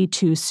Sexy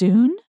Too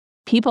Soon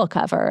People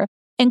cover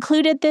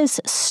included this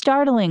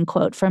startling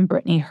quote from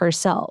Britney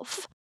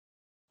herself.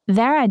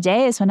 There are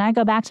days when I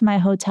go back to my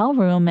hotel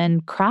room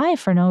and cry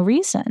for no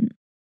reason.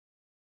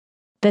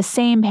 The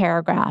same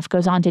paragraph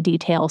goes on to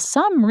detail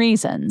some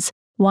reasons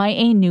why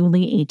a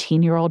newly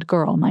 18-year-old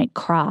girl might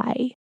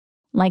cry.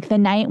 Like the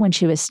night when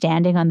she was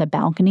standing on the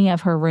balcony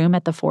of her room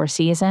at the Four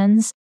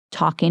Seasons,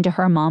 talking to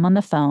her mom on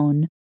the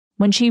phone,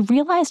 when she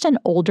realized an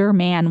older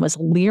man was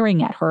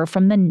leering at her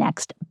from the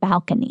next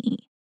balcony.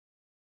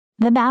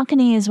 The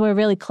balconies were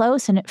really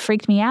close and it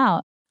freaked me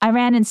out. I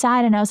ran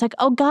inside and I was like,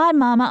 oh God,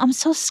 Mama, I'm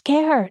so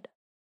scared.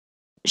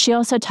 She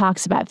also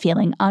talks about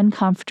feeling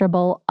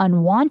uncomfortable,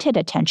 unwanted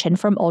attention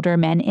from older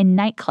men in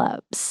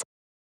nightclubs.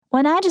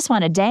 When I just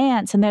want to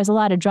dance and there's a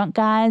lot of drunk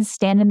guys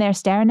standing there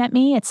staring at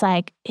me, it's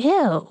like,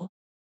 ew.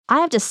 I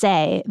have to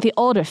say, the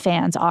older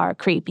fans are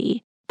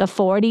creepy. The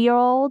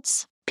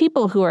 40-year-olds,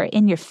 people who are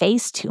in your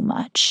face too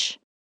much.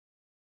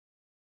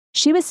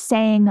 She was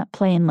saying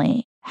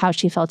plainly how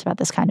she felt about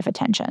this kind of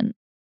attention.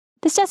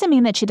 This doesn't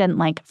mean that she didn't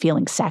like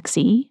feeling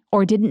sexy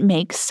or didn't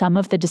make some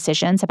of the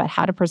decisions about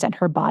how to present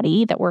her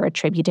body that were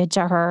attributed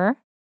to her.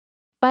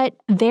 But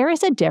there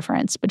is a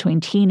difference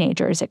between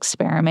teenagers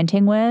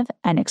experimenting with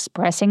and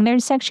expressing their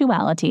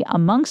sexuality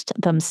amongst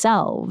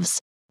themselves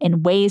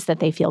in ways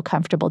that they feel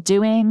comfortable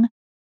doing,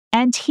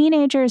 and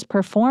teenagers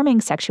performing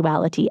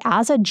sexuality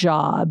as a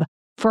job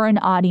for an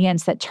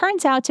audience that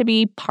turns out to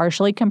be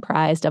partially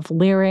comprised of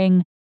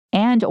leering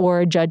and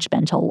or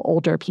judgmental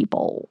older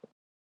people.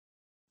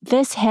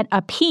 This hit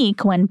a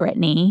peak when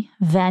Britney,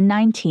 then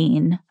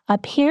 19,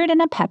 appeared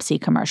in a Pepsi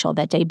commercial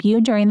that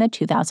debuted during the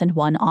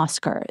 2001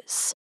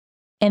 Oscars.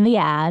 In the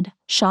ad,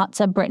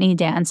 shots of Britney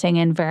dancing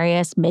in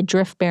various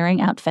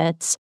midriff-bearing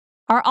outfits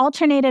are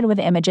alternated with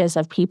images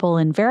of people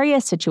in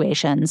various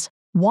situations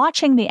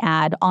watching the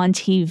ad on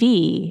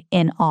TV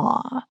in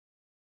awe.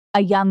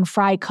 A young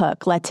fry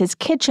cook lets his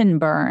kitchen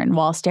burn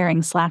while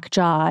staring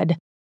slack-jawed.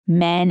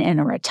 Men in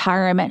a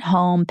retirement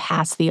home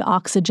pass the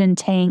oxygen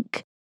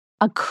tank.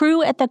 A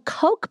crew at the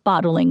Coke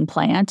bottling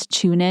plant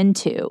tune in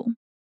too.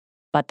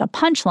 But the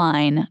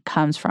punchline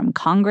comes from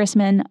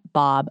Congressman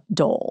Bob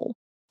Dole,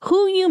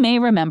 who you may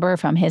remember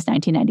from his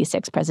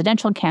 1996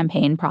 presidential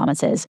campaign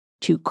promises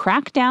to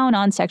crack down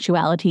on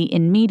sexuality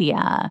in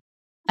media,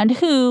 and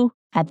who,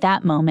 at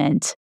that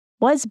moment,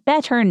 was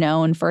better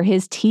known for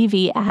his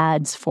TV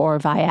ads for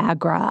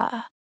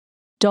Viagra.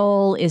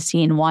 Dole is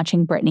seen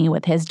watching Britney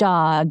with his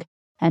dog,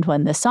 and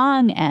when the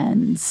song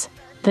ends,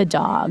 the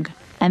dog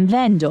and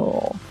then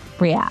Dole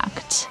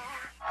react.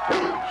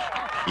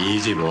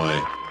 Easy boy.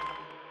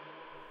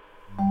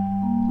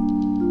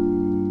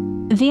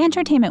 The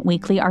Entertainment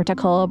Weekly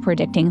article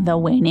predicting the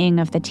waning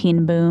of the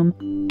teen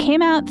boom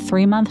came out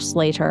 3 months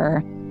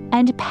later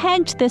and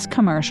pegged this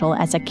commercial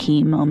as a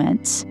key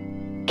moment.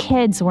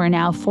 Kids were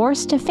now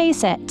forced to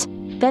face it,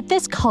 that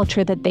this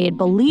culture that they had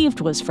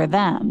believed was for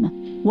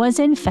them was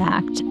in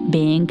fact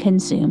being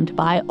consumed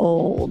by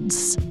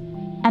olds.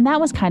 And that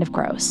was kind of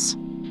gross.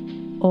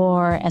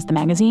 Or, as the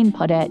magazine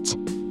put it,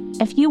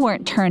 if you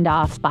weren't turned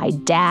off by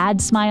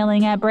Dad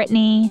smiling at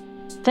Britney,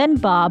 then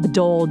Bob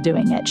Dole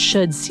doing it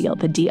should seal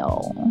the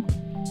deal.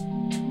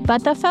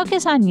 But the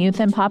focus on youth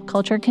and pop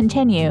culture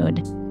continued,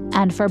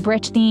 and for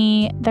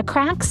Britney, the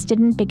cracks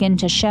didn't begin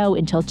to show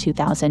until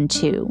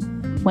 2002,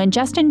 when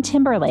Justin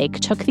Timberlake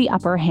took the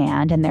upper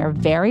hand in their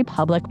very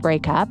public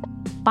breakup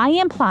by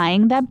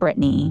implying that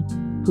Britney,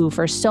 who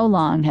for so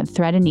long had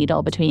thread a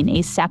needle between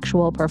a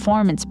sexual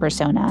performance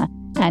persona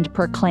and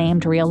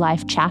proclaimed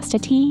real-life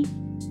chastity,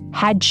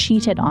 had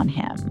cheated on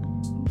him.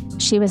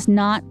 She was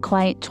not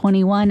quite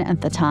 21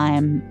 at the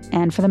time,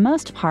 and for the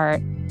most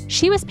part,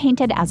 she was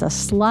painted as a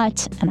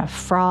slut and a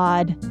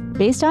fraud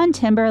based on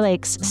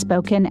Timberlake's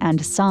spoken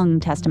and sung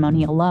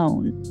testimony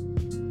alone.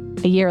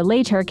 A year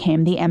later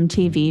came the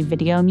MTV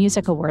Video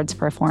Music Awards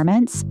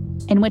performance,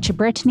 in which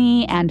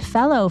Britney and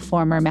fellow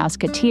former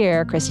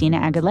Mouseketeer Christina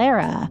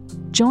Aguilera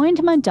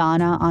joined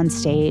Madonna on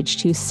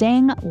stage to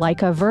sing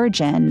Like a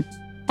Virgin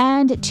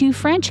and to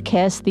French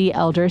kiss the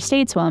elder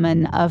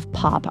stateswoman of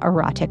pop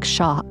erotic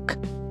shock.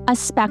 A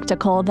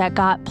spectacle that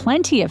got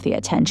plenty of the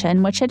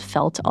attention which it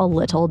felt a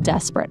little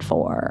desperate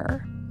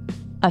for.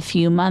 A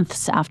few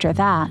months after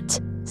that,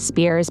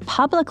 Spears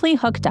publicly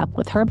hooked up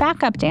with her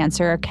backup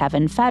dancer,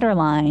 Kevin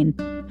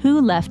Federline,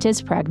 who left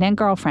his pregnant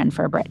girlfriend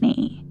for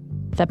Britney.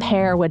 The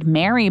pair would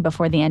marry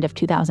before the end of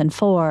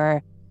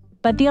 2004,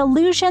 but the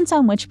illusions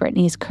on which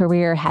Britney's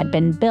career had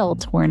been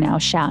built were now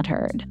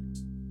shattered.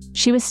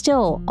 She was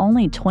still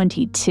only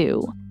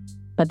 22,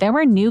 but there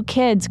were new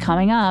kids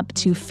coming up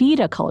to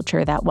feed a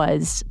culture that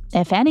was,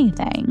 if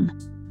anything,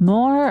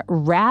 more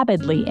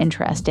rabidly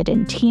interested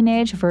in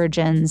teenage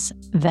virgins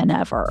than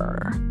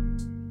ever.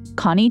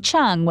 Connie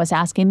Chung was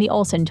asking the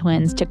Olsen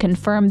twins to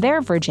confirm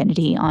their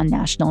virginity on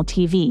national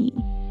TV.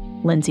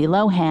 Lindsay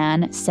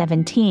Lohan,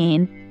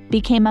 17,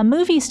 became a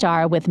movie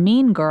star with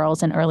Mean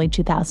Girls in early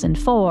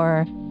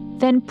 2004,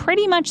 then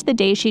pretty much the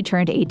day she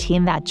turned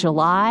 18 that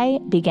July,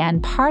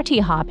 began party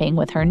hopping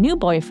with her new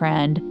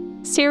boyfriend,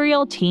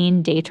 serial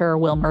teen dater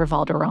Wilmer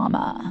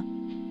Valderrama.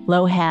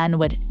 Lohan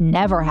would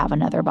never have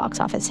another box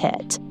office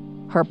hit.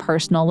 Her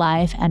personal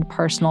life and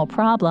personal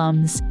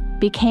problems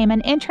became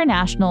an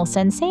international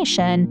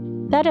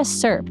sensation that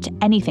usurped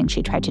anything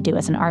she tried to do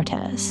as an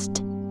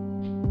artist.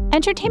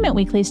 Entertainment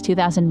Weekly's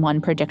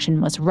 2001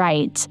 prediction was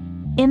right,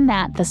 in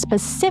that the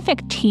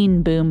specific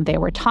teen boom they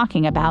were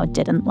talking about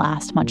didn't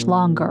last much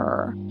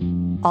longer.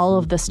 All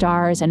of the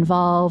stars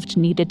involved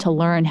needed to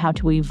learn how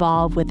to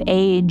evolve with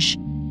age,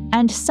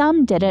 and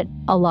some did it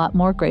a lot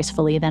more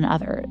gracefully than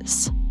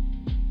others.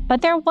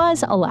 But there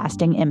was a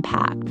lasting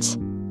impact.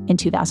 In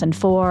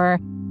 2004,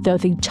 though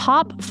the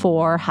top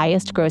 4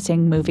 highest-grossing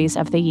movies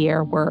of the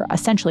year were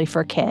essentially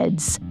for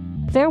kids,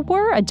 there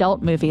were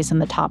adult movies in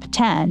the top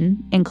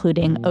 10,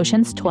 including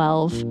Ocean's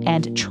 12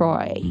 and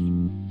Troy.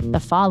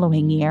 The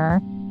following year,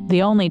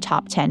 the only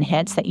top 10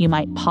 hits that you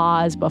might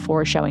pause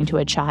before showing to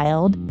a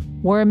child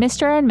were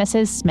Mr. and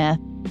Mrs. Smith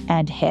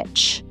and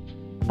Hitch.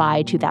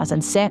 By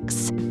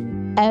 2006,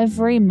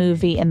 every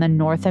movie in the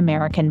North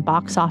American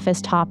box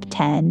office top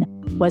 10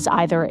 was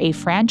either a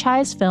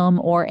franchise film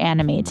or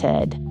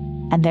animated,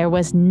 and there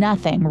was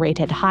nothing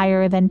rated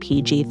higher than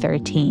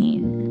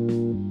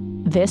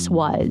PG-13. This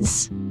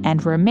was,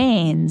 and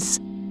remains,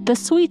 the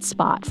sweet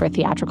spot for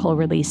theatrical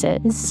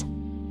releases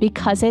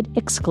because it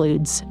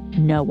excludes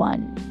no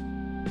one.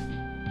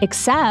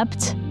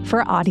 Except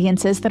for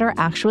audiences that are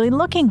actually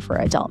looking for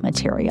adult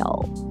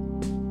material.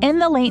 In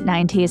the late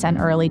 90s and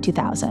early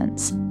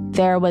 2000s,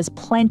 there was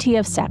plenty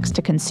of sex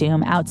to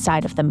consume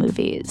outside of the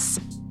movies.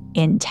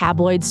 In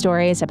tabloid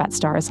stories about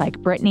stars like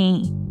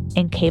Britney,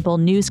 in cable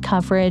news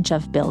coverage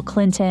of Bill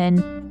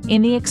Clinton,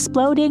 in the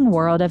exploding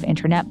world of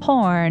internet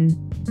porn,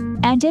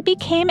 and it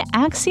became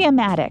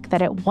axiomatic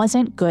that it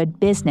wasn't good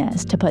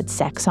business to put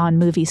sex on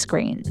movie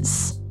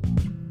screens.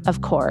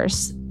 Of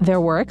course,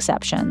 there were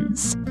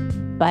exceptions,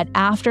 but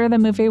after the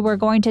movie we're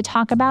going to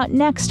talk about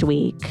next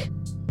week,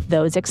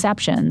 those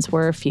exceptions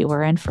were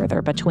fewer and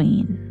further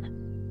between.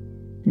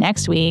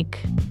 Next week,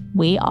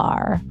 we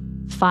are,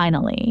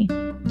 finally,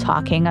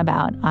 talking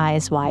about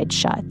Eyes Wide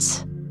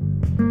Shut.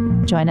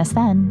 Join us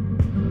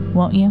then,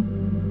 won't you?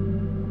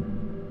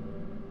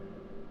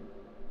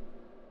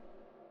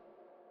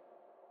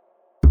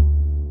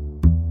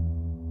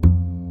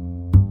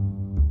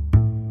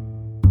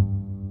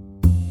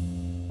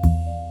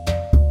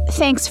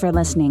 Thanks for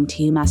listening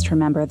to You Must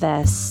Remember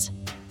This.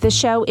 The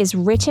show is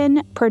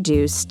written,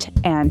 produced,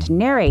 and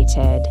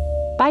narrated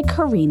by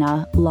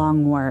Karina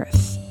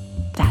Longworth.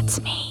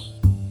 That's me.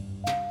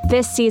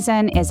 This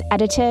season is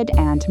edited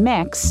and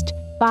mixed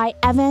by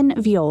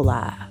Evan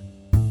Viola.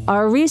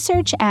 Our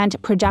research and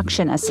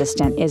production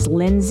assistant is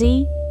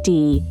Lindsay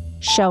D.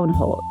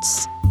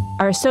 Schoenholtz.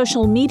 Our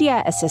social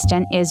media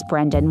assistant is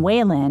Brendan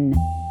Whalen.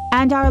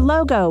 And our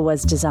logo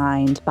was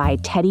designed by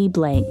Teddy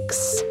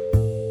Blanks.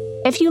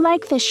 If you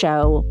like the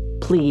show,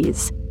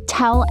 please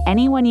tell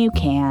anyone you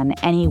can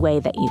any way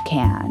that you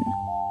can.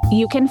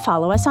 You can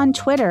follow us on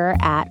Twitter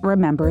at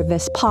Remember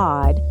This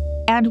Pod,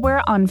 and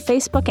we're on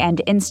Facebook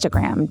and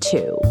Instagram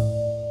too.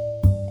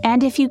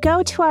 And if you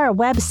go to our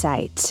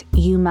website,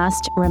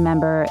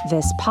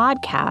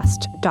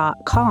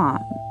 youmustrememberthispodcast.com,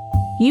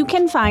 you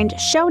can find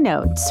show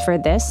notes for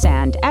this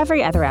and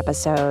every other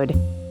episode,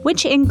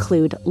 which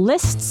include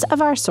lists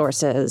of our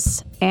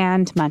sources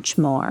and much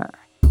more.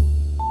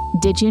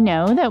 Did you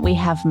know that we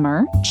have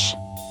merch?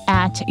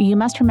 At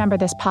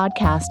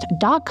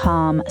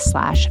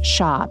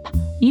youmustrememberthispodcast.com/shop,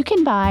 you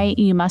can buy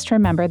You Must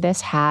Remember This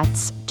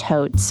hats,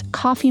 totes,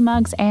 coffee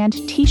mugs, and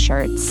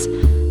t-shirts,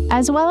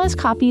 as well as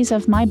copies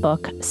of my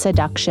book,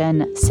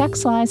 Seduction,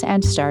 Sex, Lies,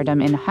 and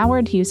Stardom in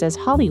Howard Hughes'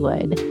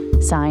 Hollywood,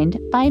 signed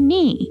by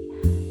me.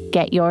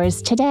 Get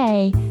yours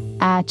today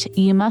at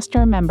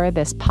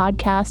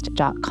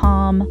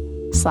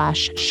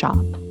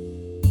youmustrememberthispodcast.com/shop.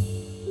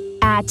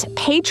 At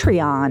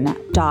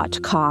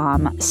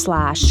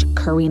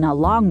patreon.com/Karina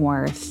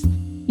Longworth,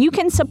 you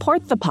can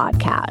support the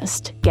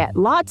podcast, get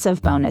lots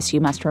of bonus You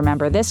Must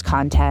Remember This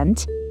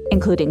content,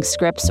 including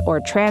scripts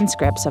or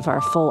transcripts of our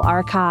full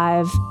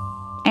archive,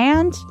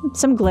 and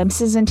some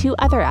glimpses into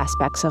other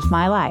aspects of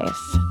my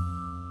life.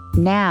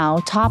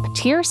 Now,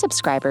 top-tier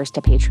subscribers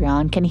to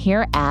Patreon can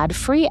hear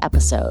ad-free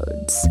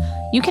episodes.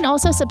 You can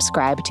also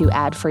subscribe to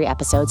ad-free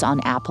episodes on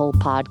Apple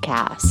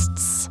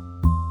Podcasts.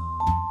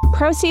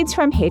 Proceeds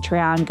from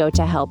Patreon go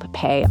to help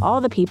pay all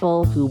the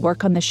people who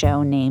work on the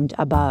show named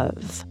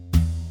above.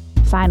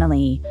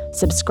 Finally,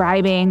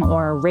 subscribing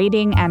or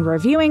rating and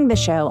reviewing the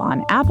show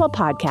on Apple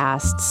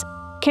Podcasts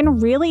can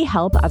really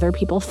help other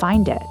people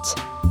find it.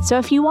 So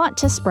if you want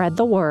to spread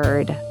the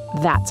word,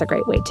 that's a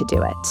great way to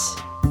do it.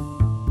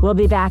 We'll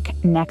be back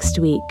next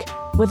week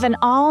with an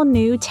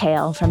all-new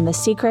tale from the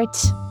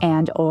secret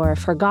and/or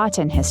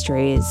forgotten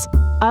histories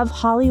of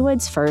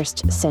Hollywood's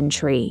first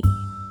century.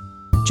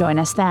 Join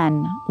us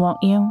then,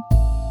 won't you?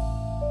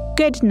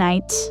 Good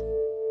night.